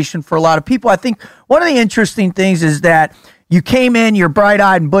inspiration for a lot of people. I think one of the interesting things is that you came in, you're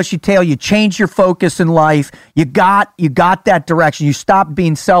bright-eyed and bushy-tailed, you changed your focus in life, you got that direction. You stopped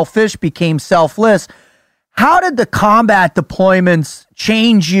being selfish, became selfless. How did the combat deployments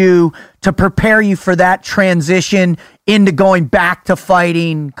change you to prepare you for that transition into going back to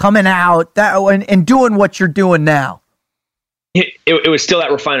fighting, coming out, and doing what you're doing now? It was still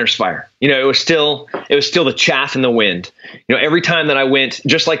that refiner's fire. You know, it was still the chaff in the wind. You know, every time that I went,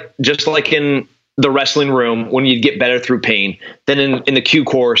 just like in the wrestling room, when you'd get better through pain, then in the Q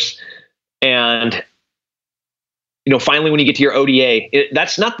course, and you know, finally when you get to your ODA,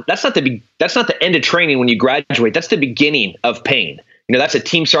 that's not the end of training when you graduate. That's the beginning of pain. You know, that's a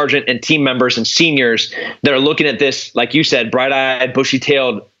team sergeant and team members and seniors that are looking at this, like you said, bright-eyed,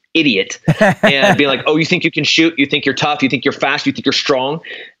 bushy-tailed idiot, and being like, "Oh, you think you can shoot? You think you're tough? You think you're fast? You think you're strong?"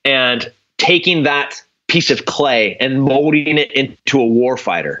 And taking that piece of clay and molding it into a war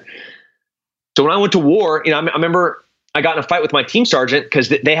fighter. So when I went to war, you know, I remember I got in a fight with my team sergeant because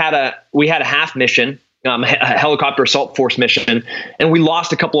we had a half mission, a helicopter assault force mission, and we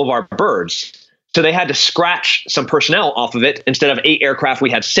lost a couple of our birds. So they had to scratch some personnel off of it. Instead of 8 aircraft, we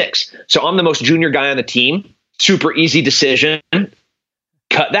had 6. So I'm the most junior guy on the team. Super easy decision.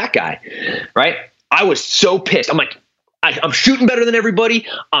 Cut that guy, right? I was so pissed. I'm like, I'm shooting better than everybody.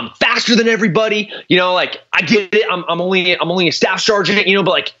 I'm faster than everybody. You know, like I get it. I'm only a staff sergeant. You know,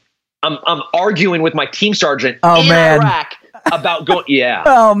 but like I'm arguing with my team sergeant in Iraq about going. Yeah.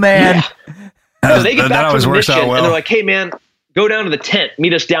 Oh man. Yeah. So they get back to the mission well. and they're like, "Hey man, go down to the tent.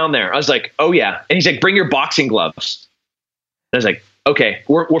 Meet us down there." I was like, "Oh yeah." And he's like, "Bring your boxing gloves." And I was like, "Okay,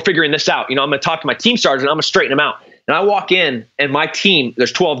 we're figuring this out. You know, I'm going to talk to my team sergeant. I'm going to straighten him out." And I walk in, and my team,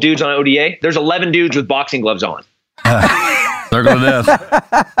 there's 12 dudes on ODA. There's 11 dudes with boxing gloves on. Circle of death.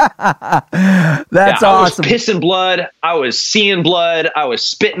 That's awesome. I was pissing blood. I was seeing blood. I was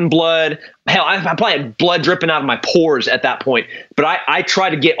spitting blood. Hell, I probably had blood dripping out of my pores at that point. But I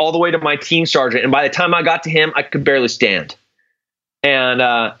tried to get all the way to my team sergeant, and by the time I got to him, I could barely stand. And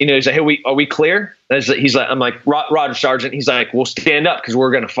you know, he's like, "Hey, are we clear?" And he's like, "I'm like, Roger, Sergeant." He's like, "We'll stand up because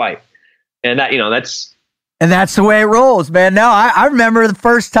we're going to fight." And that, you know, that's the way it rolls, man. No, I remember the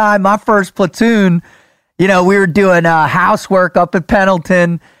first time, my first platoon, you know, we were doing housework up at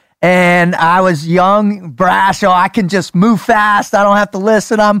Pendleton, and I was young, brash. So I can just move fast. I don't have to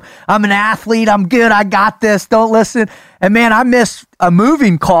listen. I'm an athlete. I'm good. I got this. Don't listen. And man, I missed a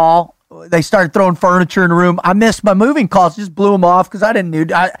moving call. They started throwing furniture in the room. I missed my moving calls. Just blew them off because I didn't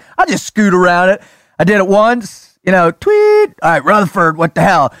need. I just scoot around it. I did it once. You know, tweet. All right, Rutherford. What the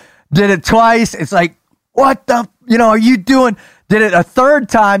hell? Did it twice. It's like, what the, you know, are you doing? Did it a third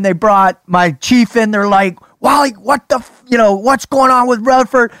time. They brought my chief in. They're like, Wally, what the, you know, what's going on with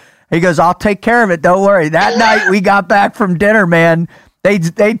Rutherford? He goes, I'll take care of it. Don't worry. That night we got back from dinner, man. They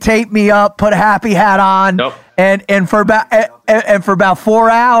taped me up, put a happy hat on, Nope. and for about 4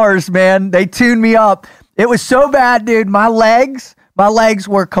 hours, man, they tuned me up. It was so bad, dude. My legs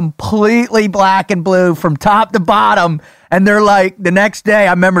were completely black and blue from top to bottom. And they're like, the next day,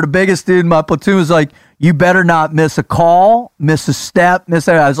 I remember the biggest dude in my platoon was like, "You better not miss a call, miss a step, miss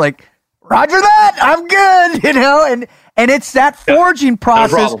it." I was like, "Roger that, I'm good," you know. And it's that forging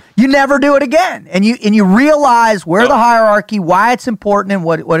process. You never do it again, and you realize where the hierarchy, why it's important, and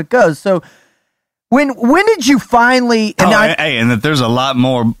what it goes. So when did you finally? And that there's a lot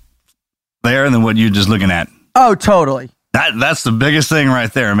more there than what you're just looking at. Oh, totally. That's the biggest thing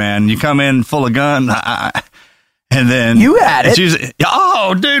right there, man. You come in full of gun, and then you had it. Usually,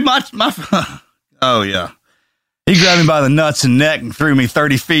 oh, dude, my Oh, yeah. He grabbed me by the nuts and neck and threw me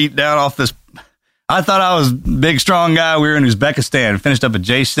 30 feet down off this. I thought I was a big, strong guy. We were in Uzbekistan. Finished up a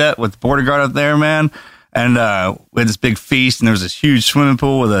J set with the border guard up there, man. And we had this big feast, and there was this huge swimming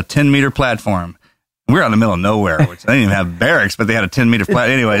pool with a 10-meter platform. We were out in the middle of nowhere, which they didn't even have barracks, but they had a 10-meter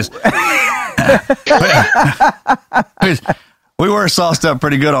platform. Anyways. We were sauced up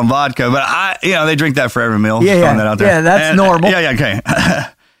pretty good on vodka, but they drink that for every meal. Yeah. That out there. Yeah, that's normal. Yeah, okay.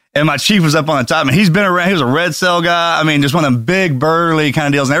 And my chief was up on the top, and he's been around. He was a red cell guy. I mean, just one of them big, burly kind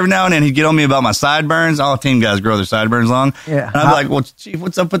of deals. And every now and then he'd get on me about my sideburns. All team guys grow their sideburns long. Yeah. And I'd be like, well, chief,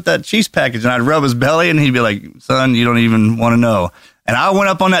 what's up with that cheese package? And I'd rub his belly, and he'd be like, son, you don't even want to know. And I went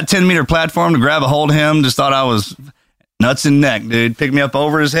up on that 10-meter platform to grab a hold of him. Just thought I was nuts and neck, dude. Picked me up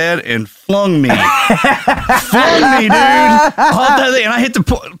over his head and flung me. Flung me, dude. And I hit the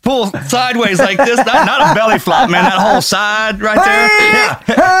pool sideways like this. Not a belly flop, man. That whole side right there.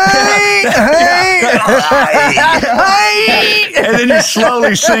 Hey. And then you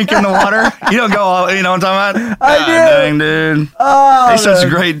slowly sink in the water. You don't go all, you know what I'm talking about? I do. Dang, dude. Oh, he's such a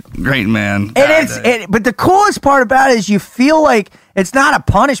great man. But the coolest part about it is you feel like it's not a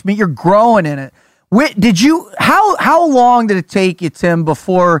punishment. You're growing in it. How long did it take you, Tim,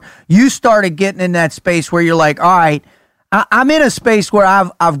 before you started getting in that space where you're like, all right, I'm in a space where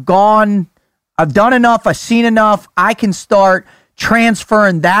I've done enough, I've seen enough, I can start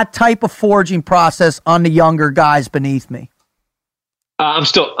transferring that type of forging process on the younger guys beneath me? I'm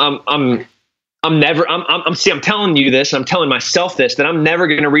telling you this, I'm telling myself this, that I'm never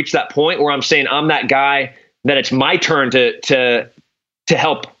going to reach that point where I'm saying I'm that guy that it's my turn to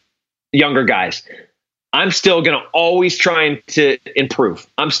help younger guys. I'm still going to always try to improve.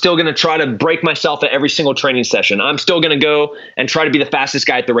 I'm still going to try to break myself at every single training session. I'm still going to go and try to be the fastest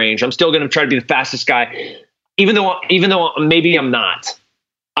guy at the range. I'm still going to try to be the fastest guy, even though maybe I'm not.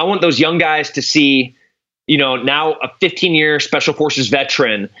 I want those young guys to see, now a 15-year Special Forces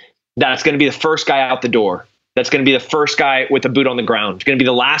veteran that's going to be the first guy out the door. That's going to be the first guy with a boot on the ground. He's going to be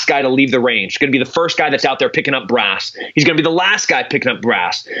the last guy to leave the range. He's going to be the first guy that's out there picking up brass. He's going to be the last guy picking up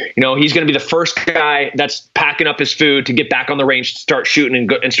brass. He's going to be the first guy that's packing up his food to get back on the range to start shooting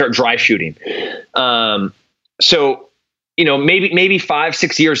and start dry shooting. So, maybe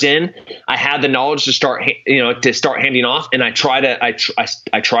 5-6 years in, I had the knowledge to start handing off, and I try to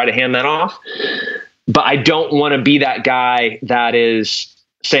hand that off. But I don't want to be that guy that is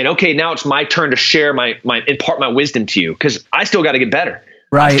saying, okay, now it's my turn to share impart my wisdom to you, because I still got to get better.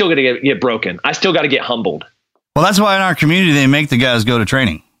 Right. I still got to get broken. I still got to get humbled. Well, that's why in our community they make the guys go to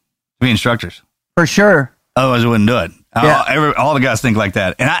training to be instructors. For sure. Otherwise, I wouldn't do it. Yeah. All the guys think like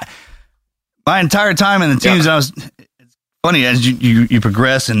that. And my entire time in the teams, it's funny as you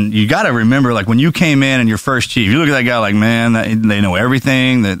progress, and you got to remember, like when you came in and your first chief, you look at that guy like, man, they know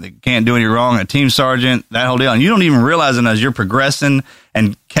everything, that they can't do any wrong. A team sergeant, that whole deal, and you don't even realize it as you're progressing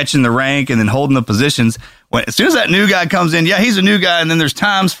and catching the rank and then holding the positions. As soon as that new guy comes in, he's a new guy, and then there's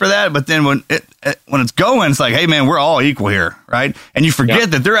times for that. But then when it's going, it's like, hey man, we're all equal here, right? And you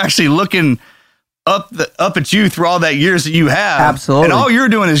forget that they're actually looking up at you through all that years that you have. Absolutely. And all you're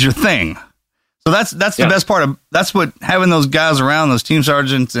doing is your thing. So that's the best part of, that's what having those guys around, those team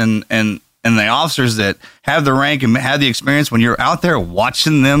sergeants and the officers that have the rank and have the experience. When you're out there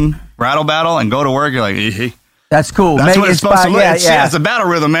watching them rattle battle and go to work, you're like, hey. That's cool. That's what it's supposed to look. Yeah. It's a battle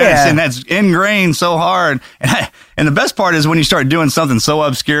rhythm, man. Yeah. And that's ingrained so hard. And the best part is when you start doing something so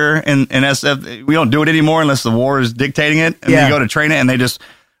obscure in SF, we don't do it anymore unless the war is dictating it. And you go to train it, and they just,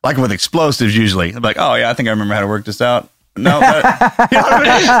 like with explosives usually, they're like, oh yeah, I think I remember how to work this out. No, you know what I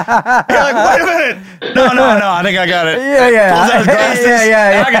mean? You're like, wait a minute. No, I think I got it. Yeah. Pulls out his glasses.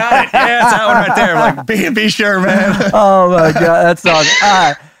 Yeah. I got it. Yeah, it's that one right there. I'm like, be sure, man. Oh my God, that's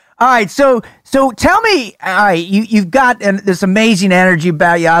awesome. All right. So tell me, all right, you've got this amazing energy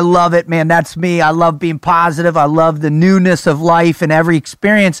about you. I love it, man. That's me. I love being positive. I love the newness of life and every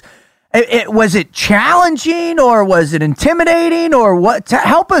experience. Was it challenging, or was it intimidating, or what?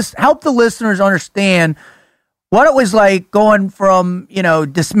 Help the listeners understand what it was like going from,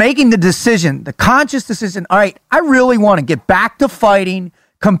 just making the conscious decision. All right, I really want to get back to fighting,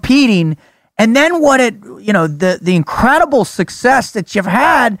 competing. And then the incredible success that you've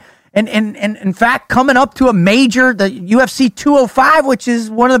had, and in fact, coming up to a major, the UFC 205, which is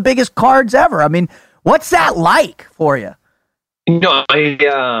one of the biggest cards ever. I mean, what's that like for you?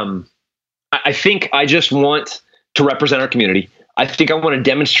 I think I just want to represent our community. I think I want to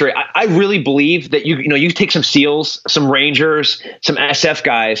demonstrate. I really believe that you take some SEALs, some Rangers, some SF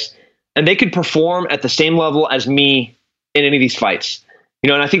guys, and they could perform at the same level as me in any of these fights.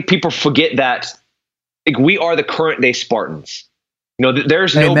 And I think people forget that we are the current day Spartans. You know,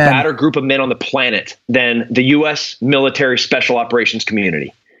 there's no Amen. badder group of men on the planet than the U.S. military special operations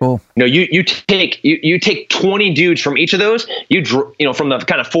community. Cool. You know, you take 20 dudes from each of those, from the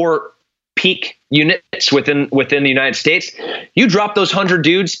kind of 4 peak units within the United States, you drop those 100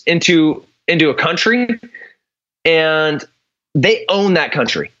 dudes into a country, and they own that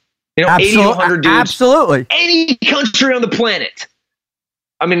country. You know, 80 to 100 dudes. Absolutely. Any country on the planet.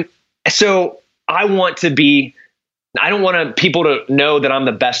 I mean, so I don't want people to know that I'm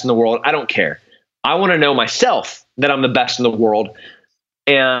the best in the world. I don't care. I want to know myself that I'm the best in the world,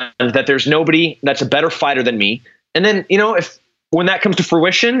 and that there's nobody that's a better fighter than me. And then, you know, when that comes to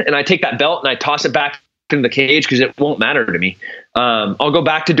fruition and I take that belt and I toss it back in the cage, because it won't matter to me, I'll go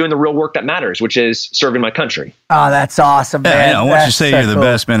back to doing the real work that matters, which is serving my country. Oh, that's awesome, man. Yeah, once you say you're the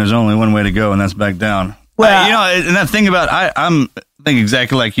best, man, there's only one way to go, and that's back down. Well, you know, and that thing about I think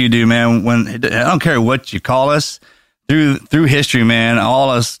exactly like you do, man. When I don't care what you call us, through history, man, all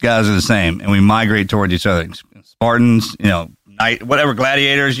us guys are the same, and we migrate towards each other. Spartans, you know, whatever,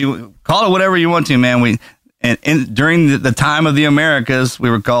 gladiators, you call it whatever you want to, man. During the time of the Americas, we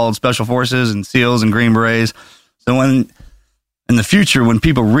were called Special Forces and SEALs and Green Berets. So in the future, when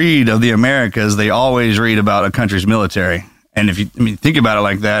people read of the Americas, they always read about a country's military. And if you think about it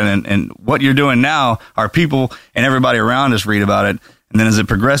like that, and what you're doing now, our people and everybody around us read about it. And then as it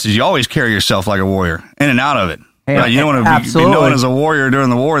progresses, you always carry yourself like a warrior, in and out of it. Hey, right? You don't want to be known as a warrior during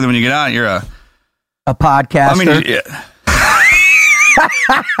the war. Then when you get out, you're a podcaster. I mean, yeah.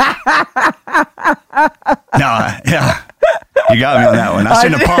 No, yeah. You got me on that one. I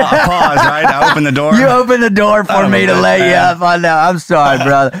seen a pause, right? I opened the door. You opened the door for me to lay you up on that. I'm sorry,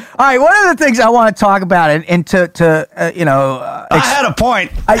 brother. All right, one of the things I want to talk about, and to I had a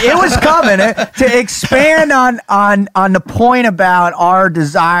point. It was coming to expand on the point about our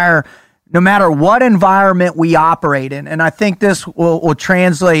desire, no matter what environment we operate in, and I think this will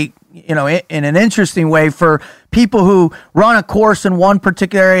translate, you know, in an interesting way for people who run a course in one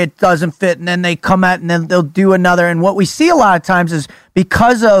particular area, it doesn't fit, and then they come out and then they'll do another. And what we see a lot of times is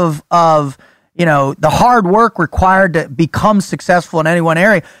because of you know, the hard work required to become successful in any one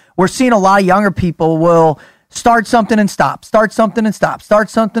area, we're seeing a lot of younger people will start something and stop, start something and stop, start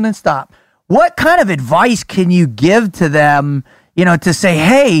something and stop. What kind of advice can you give to them, you know, to say,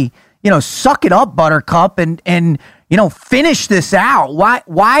 hey, you know, suck it up, Buttercup, and you know, finish this out? What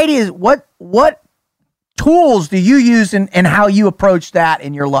tools do you use and how you approach that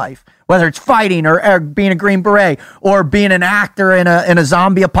in your life, whether it's fighting or being a Green Beret or being an actor in a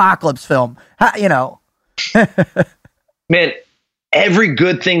zombie apocalypse film? You know, man, every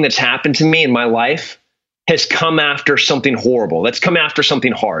good thing that's happened to me in my life has come after something horrible. That's come after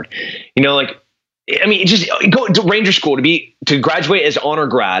something hard. You know, like, I mean, just go to Ranger School to graduate as honor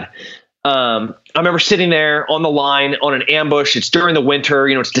grad. I remember sitting there on the line on an ambush. It's during the winter,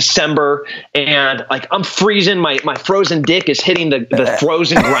 you know, it's December, and like I'm freezing. My frozen dick is hitting the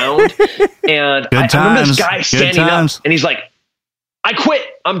frozen ground. And I remember this guy standing up, and he's like, I quit.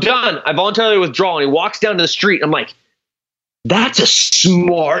 I'm done. I voluntarily withdraw. And he walks down to the street. I'm like, that's a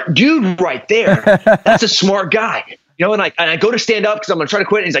smart dude right there. That's a smart guy. You know, and I go to stand up because I'm going to try to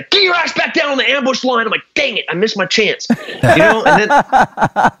quit. And he's like, get your ass back down on the ambush line. I'm like, dang it, I missed my chance. You know, and then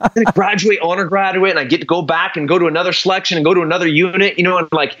I graduate, honor graduate, and I get to go back and go to another selection and go to another unit, you know,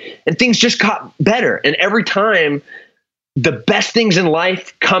 and things just got better. And every time the best things in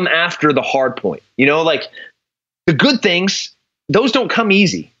life come after the hard point, you know, like the good things, those don't come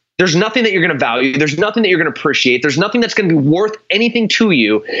easy. There's nothing that you're going to value. There's nothing that you're going to appreciate. There's nothing that's going to be worth anything to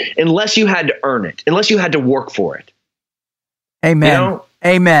you unless you had to earn it, unless you had to work for it. Amen. You know?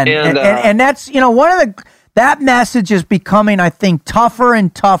 Amen. And that's, you know, that message is becoming, I think, tougher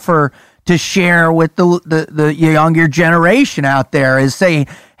and tougher to share with the younger generation out there, is saying,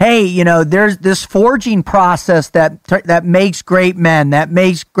 hey, you know, there's this forging process that makes great men, that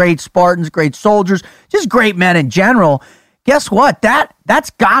makes great Spartans, great soldiers, just great men in general. Guess what? That's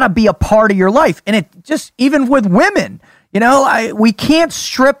got to be a part of your life. And it just, even with women, you know, we can't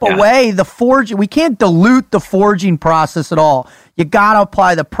strip away the forging. We can't dilute the forging process at all. You got to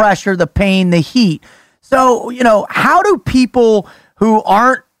apply the pressure, the pain, the heat. So, you know, how do people who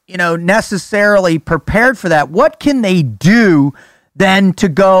aren't, you know, necessarily prepared for that, what can they do then to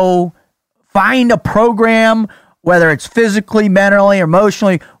go find a program, whether it's physically, mentally,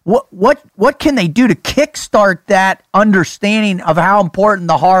 emotionally? What can they do to kickstart that understanding of how important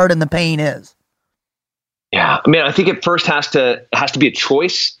the hard and the pain is? Yeah, I mean, I think it first has to be a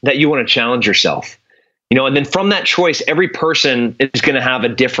choice that you want to challenge yourself, you know, and then from that choice, every person is going to have a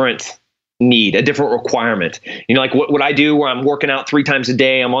different need, a different requirement. You know, like what I do where I'm working out 3 times a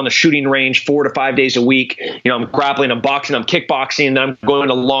day, I'm on the shooting range 4 to 5 days a week. You know, I'm grappling, I'm boxing, I'm kickboxing, and then I'm going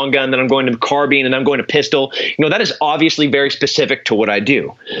to long gun, then I'm going to carbine, and I'm going to pistol. You know, that is obviously very specific to what I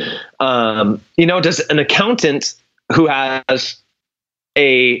do. You know, does an accountant who has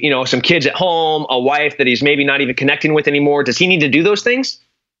some kids at home, a wife that he's maybe not even connecting with anymore, does he need to do those things?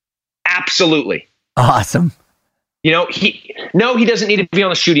 Absolutely. Awesome. You know, he doesn't need to be on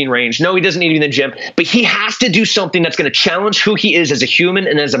the shooting range. No, he doesn't need to be in the gym, but he has to do something that's going to challenge who he is as a human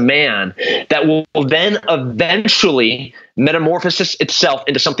and as a man that will then eventually metamorphose itself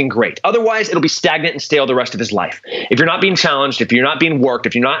into something great. Otherwise, it'll be stagnant and stale the rest of his life. If you're not being challenged, if you're not being worked,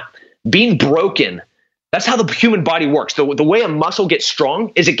 if you're not being broken, that's how the human body works. The way a muscle gets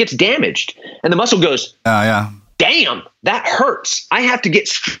strong is it gets damaged, and the muscle goes, damn, that hurts. I have to get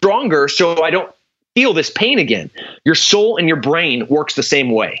stronger so I don't feel this pain again. Your soul and your brain works the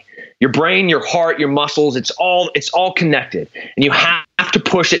same way. Your brain, your heart, your muscles, it's all connected, and you have to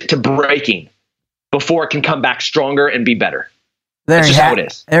push it to breaking before it can come back stronger and be better. That's just how it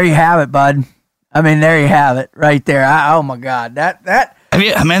is. There you have it, bud. I mean, there you have it right there. Oh my God, that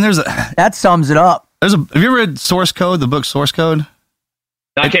sums it up. Have you ever read Source Code, the book Source Code?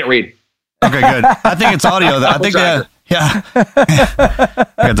 No, I can't read. Okay, good. I think it's audio though. I think that. Yeah, I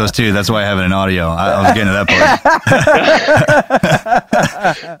got those too. That's why I have it in audio. I was getting to that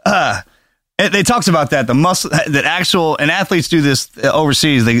part. They talks about that the muscle that actual and athletes do this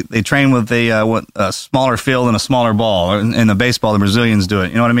overseas. They train with a smaller field and a smaller ball. In the baseball, the Brazilians do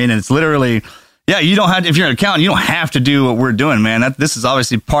it. You know what I mean? And it's literally, you don't have to, if you're an accountant, you don't have to do what we're doing, man. This is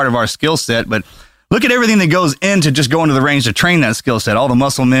obviously part of our skill set, but look at everything that goes into just going to the range to train that skill set, all the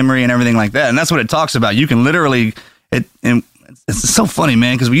muscle memory and everything like that. And that's what it talks about. You can literally. And it's so funny,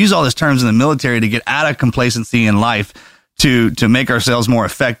 man, because we use all these terms in the military to get out of complacency in life to make ourselves more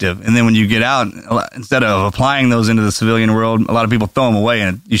effective. And then when you get out, instead of applying those into the civilian world, a lot of people throw them away.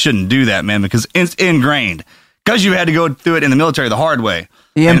 And you shouldn't do that, man, because it's ingrained. Because you had to go through it in the military the hard way.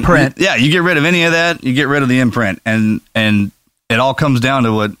 The imprint. And, you get rid of any of that, you get rid of the imprint. And it all comes down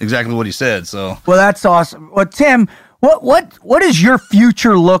to exactly what he said. So, well, that's awesome. Well, Tim, what does your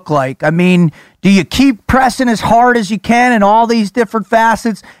future look like? I mean, do you keep pressing as hard as you can in all these different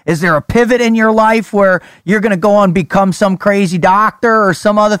facets? Is there a pivot in your life where you're going to go on and become some crazy doctor or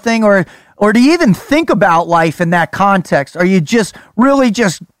some other thing? Or do you even think about life in that context? Are you just really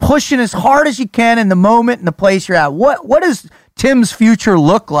just pushing as hard as you can in the moment and the place you're at? What does Tim's future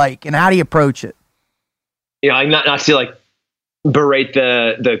look like, and how do you approach it? You know, I'm not to berate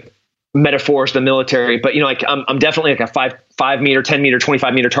the metaphors of the military, but I'm definitely like a 5 meter, 10 meter,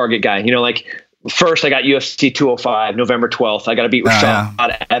 25 meter target guy. First I got UFC 205 November 12th. I got to beat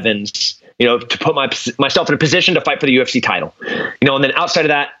Rashad Evans, to put myself in a position to fight for the UFC title. And then outside of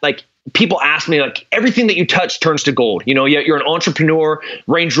that, people ask me, everything that you touch turns to gold. You're an entrepreneur.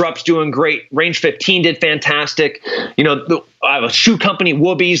 Range Rup's doing great. Range 15 did fantastic. I have a shoe company,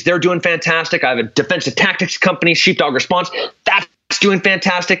 Woobies. They're doing fantastic. I have a defensive tactics company, Sheepdog Response. That's doing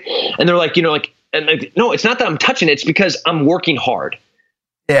fantastic. And they're no, it's not that I'm touching it. It's because I'm working hard.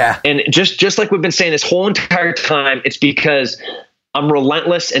 Yeah. And just like we've been saying this whole entire time, it's because I'm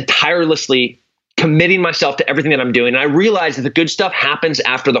relentless and tirelessly committing myself to everything that I'm doing. And I realize that the good stuff happens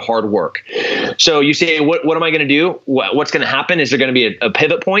after the hard work. So you say, what am I going to do? What's going to happen? Is there going to be a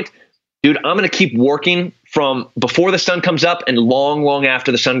pivot point? Dude, I'm going to keep working from before the sun comes up and long, long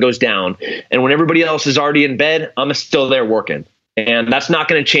after the sun goes down. And when everybody else is already in bed, I'm still there working. And that's not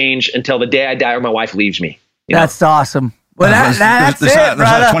going to change until the day I die or my wife leaves me. That's awesome. Well, that's it, brother.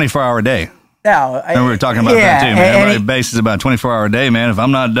 That's a 24-hour day. No, and we were talking about that too, man. Everybody bases about a 24-hour day, man. If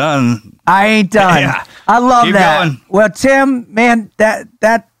I'm not done, I ain't done. Yeah. I love Keep that. going. Well, Tim, man,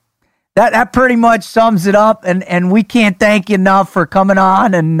 that pretty much sums it up, and we can't thank you enough for coming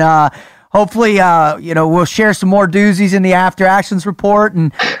on, and hopefully, we'll share some more doozies in the After Actions report,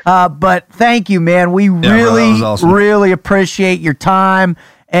 and but thank you, man. We really appreciate your time.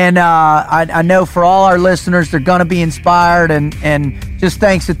 And I know for all our listeners, they're going to be inspired, and just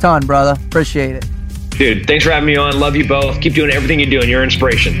thanks a ton, brother. Appreciate it. Dude, thanks for having me on. Love you both. Keep doing everything you're doing. You're an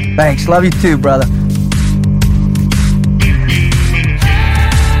inspiration. Thanks. Love you too, brother.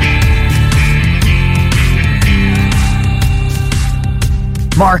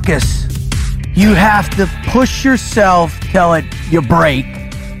 Marcus, you have to push yourself till you break.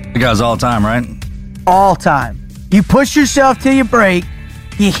 The guy's all time, right? All time. You push yourself till you break.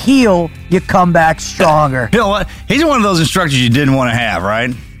 You heal, you come back stronger. You know what? He's one of those instructors you didn't want to have, right?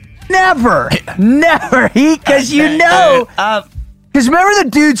 Never. Because remember the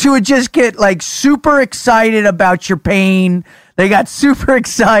dudes who would just get super excited about your pain. They got super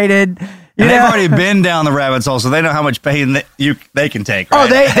excited. And they've already been down the rabbit hole, so they know how much pain they can take. Right?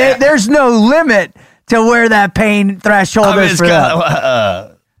 Oh, there's no limit to where that pain threshold is for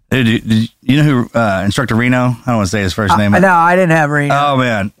them. Dude, you know who Instructor Reno? I don't want to say his first name. No, I didn't have Reno. Oh,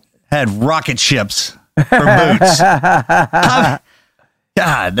 man. Had rocket ships for boots.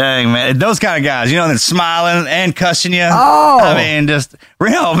 God dang, man. Those kind of guys, they're smiling and cussing you. Oh. I mean, just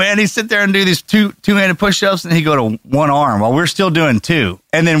real, man. He'd sit there and do these two-handed push-ups, and he'd go to one arm while we're still doing two.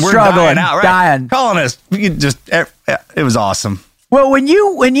 And then we're struggling, dying out, right? Dying. Calling us. It was awesome. Well, and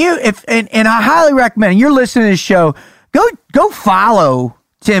I highly recommend, you're listening to this show, go follow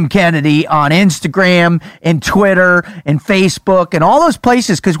Tim Kennedy on Instagram and Twitter and Facebook and all those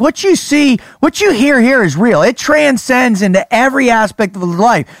places, because what you hear here is real. It transcends into every aspect of his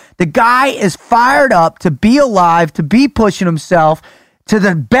life. The guy is fired up to be alive, to be pushing himself to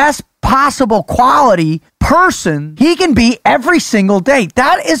the best possible quality person he can be every single day.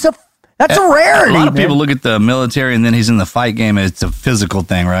 That's a rarity. A lot of people look at the military and then he's in the fight game. It's a physical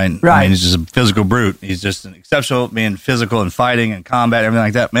thing, right? Right. I mean, he's just a physical brute. He's just an exceptional being physical and fighting and combat, everything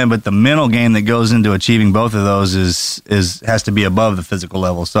like that, man. But the mental game that goes into achieving both of those has to be above the physical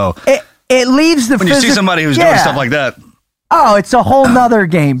level. So it leaves the when you see somebody who's doing stuff like that. Oh, it's a whole nother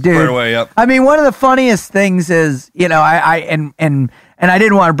game, dude. Right away, yep. I mean, one of the funniest things is, I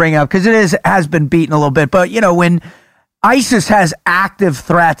didn't want to bring it up because has been beaten a little bit, but when ISIS has active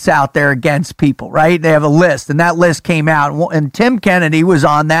threats out there against people, right? They have a list, and that list came out, and Tim Kennedy was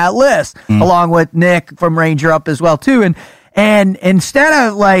on that list, along with Nick from Ranger Up as well, too. And instead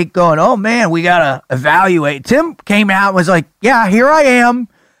of going, oh man, we gotta evaluate, Tim came out and was like, yeah, here I am.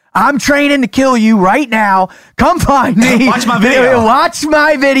 I'm training to kill you right now. Come find me. Watch my video. Watch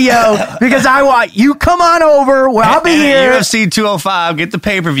my video because I want you. Come on over. I'll be here. UFC 205. Get the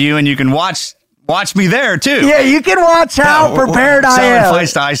pay-per-view, and you can watch me there too. Yeah, you can watch how prepared I am.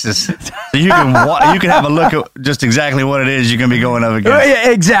 Fights to ISIS, so you can you can have a look at just exactly what it is you're going to be going up against.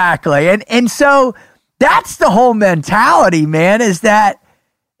 Exactly, and so that's the whole mentality, man. Is that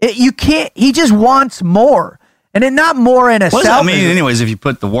you can't? He just wants more. And then not more in a What does that mean, anyways, if you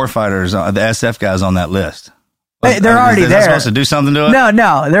put the warfighters, the SF guys on that list? They're already there. Is that supposed to do something to it?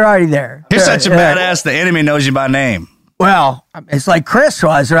 No, they're already there. You're such a badass, the enemy knows you by name. Well, it's like Chris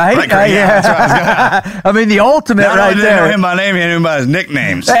was, right? Yeah, that's right. I mean, the ultimate Not right only there. Did know him by name, he knew him by his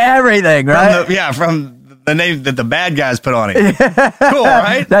nicknames. Everything, right? From the name that the bad guys put on it. Cool,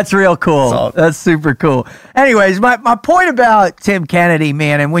 right? That's real cool. That's super cool. Anyways, my point about Tim Kennedy,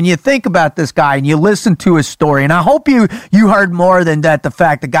 man, and when you think about this guy and you listen to his story, and I hope you heard more than that, the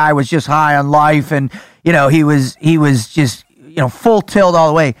fact the guy was just high on life and, he was just, full tilt all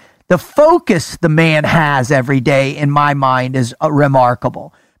the way. The focus the man has every day, in my mind, is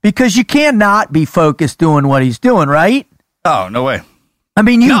remarkable because you cannot be focused doing what he's doing, right? Oh, no way. I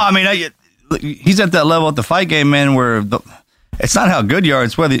mean, he's at that level at the fight game, man, where it's not how good you are,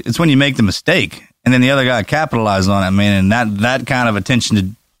 it's when you make the mistake. And then the other guy capitalized on it, man. And that kind of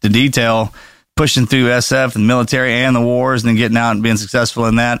attention to detail, pushing through SF and the military and the wars and then getting out and being successful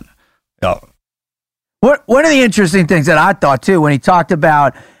in that. One of the interesting things that I thought, too, when he talked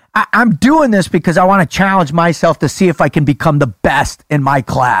about, I'm doing this because I want to challenge myself to see if I can become the best in my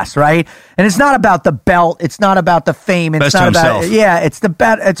class, right? And it's not about the belt. It's not about the fame. It's not about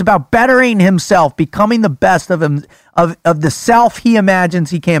it's about bettering himself, becoming the best of him, of the self he imagines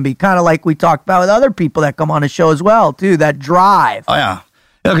he can be. Kind of like we talked about with other people that come on the show as well, too. That drive. Oh yeah,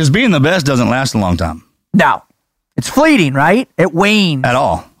 because being the best doesn't last a long time. No, it's fleeting, right? It wanes at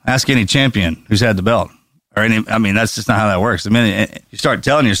all. Ask any champion who's had the belt. That's just not how that works. The minute you start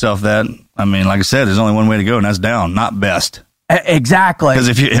telling yourself that, like I said, there's only one way to go, and that's down, not best. Exactly. Because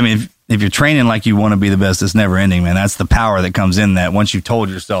if you're training like you want to be the best, it's never ending, man. That's the power that comes in that. Once you've told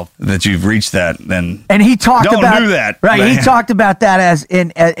yourself that you've reached that, then he talked don't about do that. Right. He talked about that as in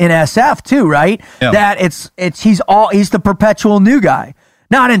SF too, right? Yeah. That he's the perpetual new guy.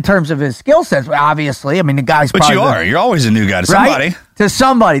 Not in terms of his skill sets, obviously. the guy's. But you're always a new guy to somebody. Right? To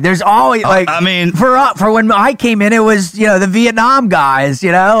somebody, there's always for when I came in, it was the Vietnam guys,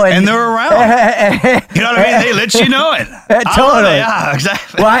 and they're around. You know what I mean? They let you know it. Totally. Yeah,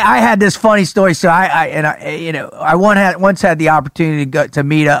 exactly. Well, I had this funny story. So I once had the opportunity to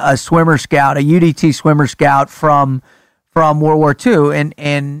meet a swimmer scout, a UDT swimmer scout from World War II,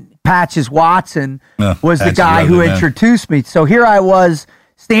 and Patches Watson was the guy who introduced me. So here I was,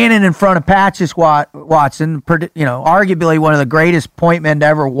 standing in front of Patches Watson, arguably one of the greatest point men to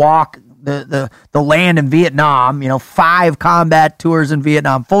ever walk the land in Vietnam, 5 combat tours in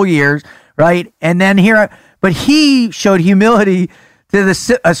Vietnam, full years, right? And then but he showed humility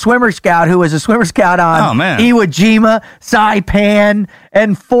a swimmer scout who was a swimmer scout on Iwo Jima, Saipan,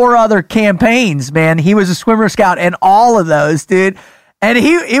 and 4 other campaigns, man. He was a swimmer scout in all of those, dude. And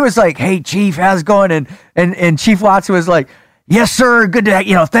he was like, hey, Chief, how's it going? And Chief Watson was like, yes, sir. Good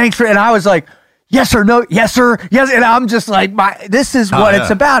to, thanks for, and I was like, yes or no, yes, sir. Yes. And I'm just like, this is what it's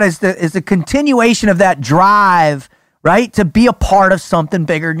about is the continuation of that drive, right? To be a part of something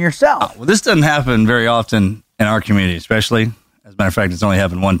bigger than yourself. Well, this doesn't happen very often in our community, especially. As a matter of fact, it's only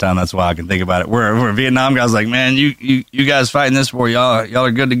happened one time. That's why I can think about it. We're Vietnam guys like, man, you guys fighting this war. Y'all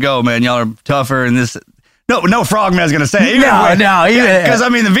are good to go, man. Y'all are tougher and this. No Frogman's going to say. No. Because, I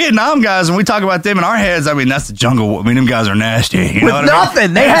mean, the Vietnam guys, when we talk about them in our heads, I mean, that's the jungle. I mean, them guys are nasty. You know what nothing. I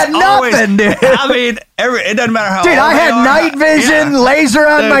mean? They had nothing, dude. I mean, it doesn't matter how. Dude, I had night vision, laser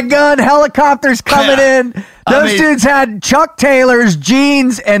on my gun, helicopters coming in. Those dudes had Chuck Taylor's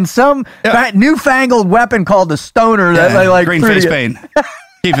jeans and some newfangled weapon called the stoner that they like green face paint.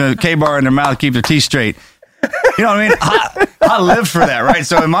 Keep the K-bar in their mouth, keep their teeth straight. You know what I mean? I live for that, right?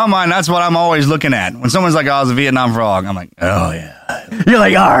 So in my mind, that's what I'm always looking at. When someone's like, oh, I was a Vietnam frog, I'm like, oh, yeah. You're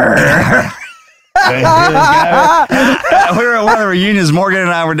like, arr. We were at one of the reunions. Morgan and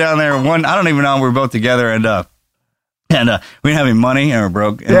I were down there. I don't even know. We were both together, and we didn't have any money, and we're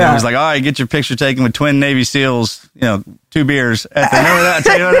broke. And it was like, all right, get your picture taken with twin Navy SEALs, 2 beers. Remember that?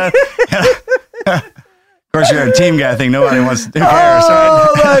 Tell you about that? Of course, you're a team guy thing. Nobody wants to do cares.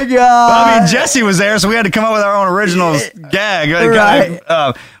 Oh, my God. But, I mean, Jesse was there, so we had to come up with our own original gag. Right.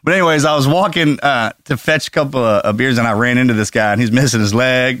 But anyways, I was walking to fetch a couple of beers, and I ran into this guy, and he's missing his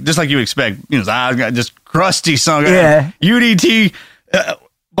leg, just like you expect. His eyes got just crusty, son. UDT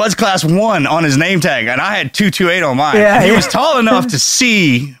Buds Class 1 on his name tag, and I had 228 on mine. Yeah, he was tall enough to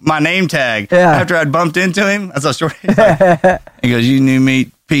see my name tag after I'd bumped into him. That's how short he is. He goes, you new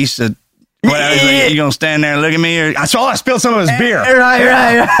meat piece of... Like, you gonna stand there and look at me? I spilled some of his beer.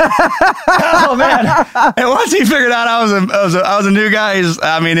 Right. Oh man! And once he figured out I was a new guy,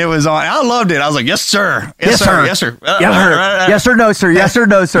 it was on. I loved it. I was like, yes sir, yes sir, yes sir, yes or no sir, yes or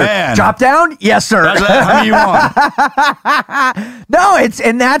no sir. Man. Drop down, yes sir. How many you want? No,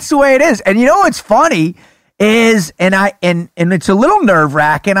 and that's the way it is. And you know what's funny is, and it's a little nerve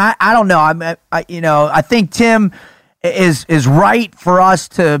wracking. I don't know. I think Tim is right for us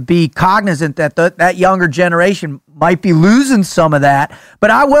to be cognizant that that younger generation might be losing some of that.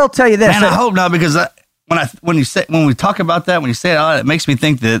 But I will tell you this. And I hope not, because when we talk about that, when you say it makes me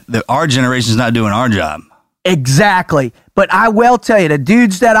think that our generation is not doing our job. Exactly. But I will tell you, the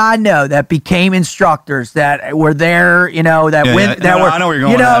dudes that I know that became instructors, that were there, I know where you're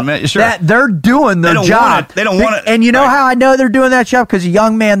going with that. Sure. That they're doing their job. They don't want it. And you know how I know they're doing that job? Because a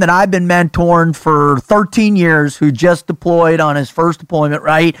young man that I've been mentoring for 13 years who just deployed on his first deployment,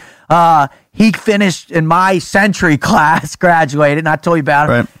 right? He finished in my century class, graduated, and I told you about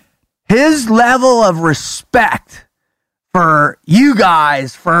it. Right. His level of respect for you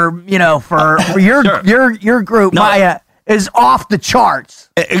guys, for your group, Maya, is off the charts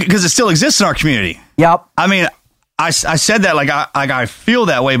because it still exists in our community. Yep. I mean, I said that like I feel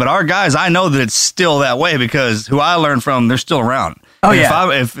that way, but our guys, I know that it's still that way because who I learned from, they're still around. Oh,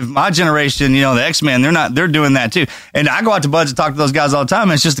 yeah. If my generation, the X-Men, they're doing that too. And I go out to Buds and talk to those guys all the time.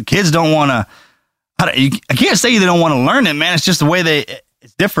 And it's just the kids don't want to. I can't say they don't want to learn it, man. It's just the way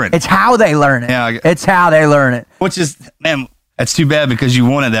it's different. It's how they learn it. Yeah, it's how they learn it. Which is, man, that's too bad because you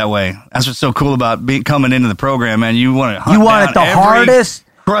want it that way. That's what's so cool about coming into the program, man. You want it. You want it the hardest,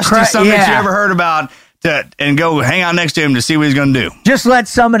 crusty something that you ever heard about, and go hang out next to him to see what he's going to do. Just let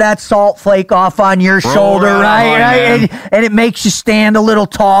some of that salt flake off on your shoulder, right? And it makes you stand a little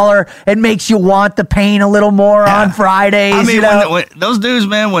taller. It makes you want the pain a little more on Fridays. I mean, when those dudes,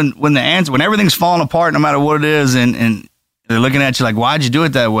 man, when everything's falling apart, no matter what it is, and they're looking at you like, why'd you do it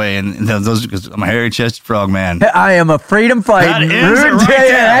that way? And those, because I'm a hairy-chested frog, man. I am a freedom fighting. That is it right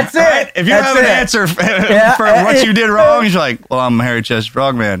there. That's it. Right? If you have an answer for what you did wrong, you're like, well, I'm a hairy-chested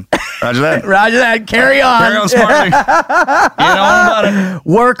frog, man. Roger that. Roger that. Carry on. Carry on smartly. Get on about it.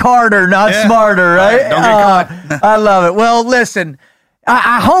 Work harder, not smarter, right? Don't get caught. I love it. Well, listen,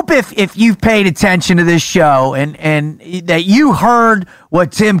 I hope if you've paid attention to this show and that you heard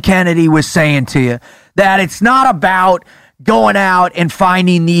what Tim Kennedy was saying to you, that it's not about going out and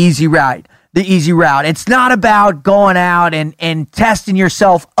finding the easy route. It's not about going out and testing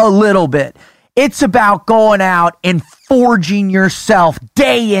yourself a little bit. It's about going out and forging yourself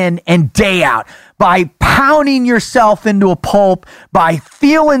day in and day out by pounding yourself into a pulp, by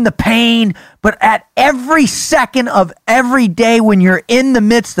feeling the pain, but at every second of every day when you're in the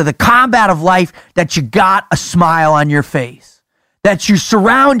midst of the combat of life, that you got a smile on your face. that you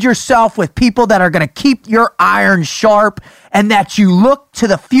surround yourself with people that are going to keep your iron sharp, and that you look to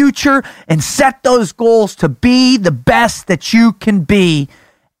the future and set those goals to be the best that you can be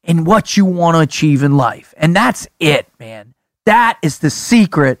in what you want to achieve in life. And that's it, man. That is the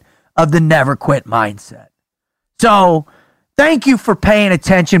secret of the never quit mindset. So thank you for paying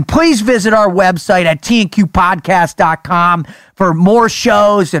attention. Please visit our website at tnqpodcast.com for more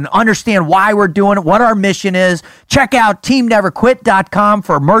shows and understand why we're doing it, what our mission is. Check out teamneverquit.com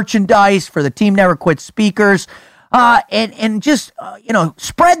for merchandise for the Team Never Quit speakers. And just,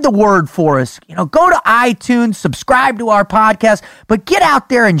 spread the word for us. Go to iTunes, subscribe to our podcast, but get out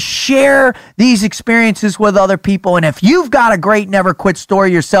there and share these experiences with other people. And if you've got a great Never Quit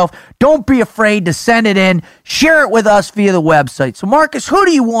story yourself, don't be afraid to send it in. Share it with us via the website. So, Marcus, who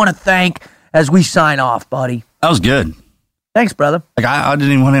do you want to thank as we sign off, buddy? That was good. Thanks, brother. Like I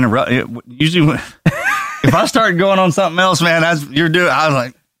didn't even want to interrupt. Usually, if I start going on something else, man, I was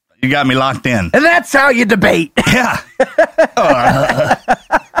like, you got me locked in. And that's how you debate. Yeah.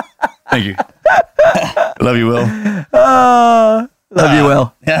 Thank you. Love you, Will. Love you,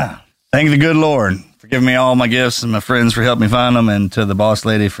 Will. Yeah. Thank the good Lord for giving me all my gifts and my friends for helping me find them, and to the boss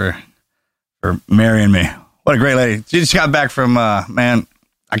lady for marrying me. What a great lady. She just got back from, man,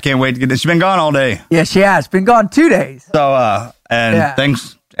 I can't wait to get this. She's been gone all day. Yeah, she has. Been gone 2 days. So,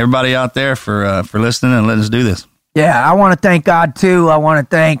 thanks everybody out there for listening and letting us do this. Yeah, I want to thank God too. I want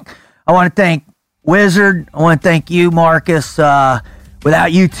to thank Wizard. I want to thank you, Marcus.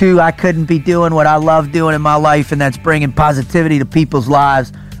 Without you two, I couldn't be doing what I love doing in my life, and that's bringing positivity to people's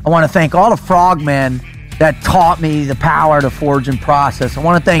lives. I want to thank all the frogmen that taught me the power to forge and process. I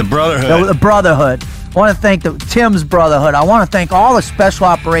want to thank the brotherhood. The brotherhood. I want to thank Tim's brotherhood. I want to thank all the special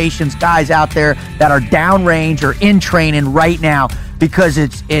operations guys out there that are downrange or in training right now, because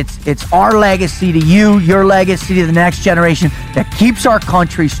it's our legacy to you, your legacy to the next generation that keeps our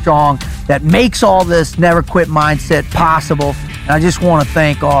country strong, that makes all this never quit mindset possible. And I just want to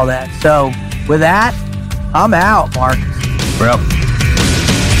thank all that. So with that, I'm out, Marcus. We're up.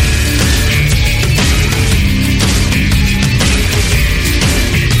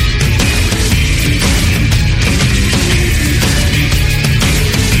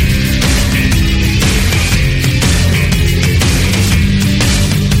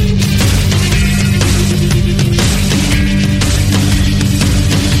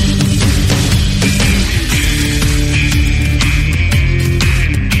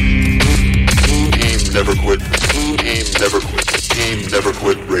 Never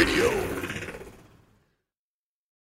Quit Radio.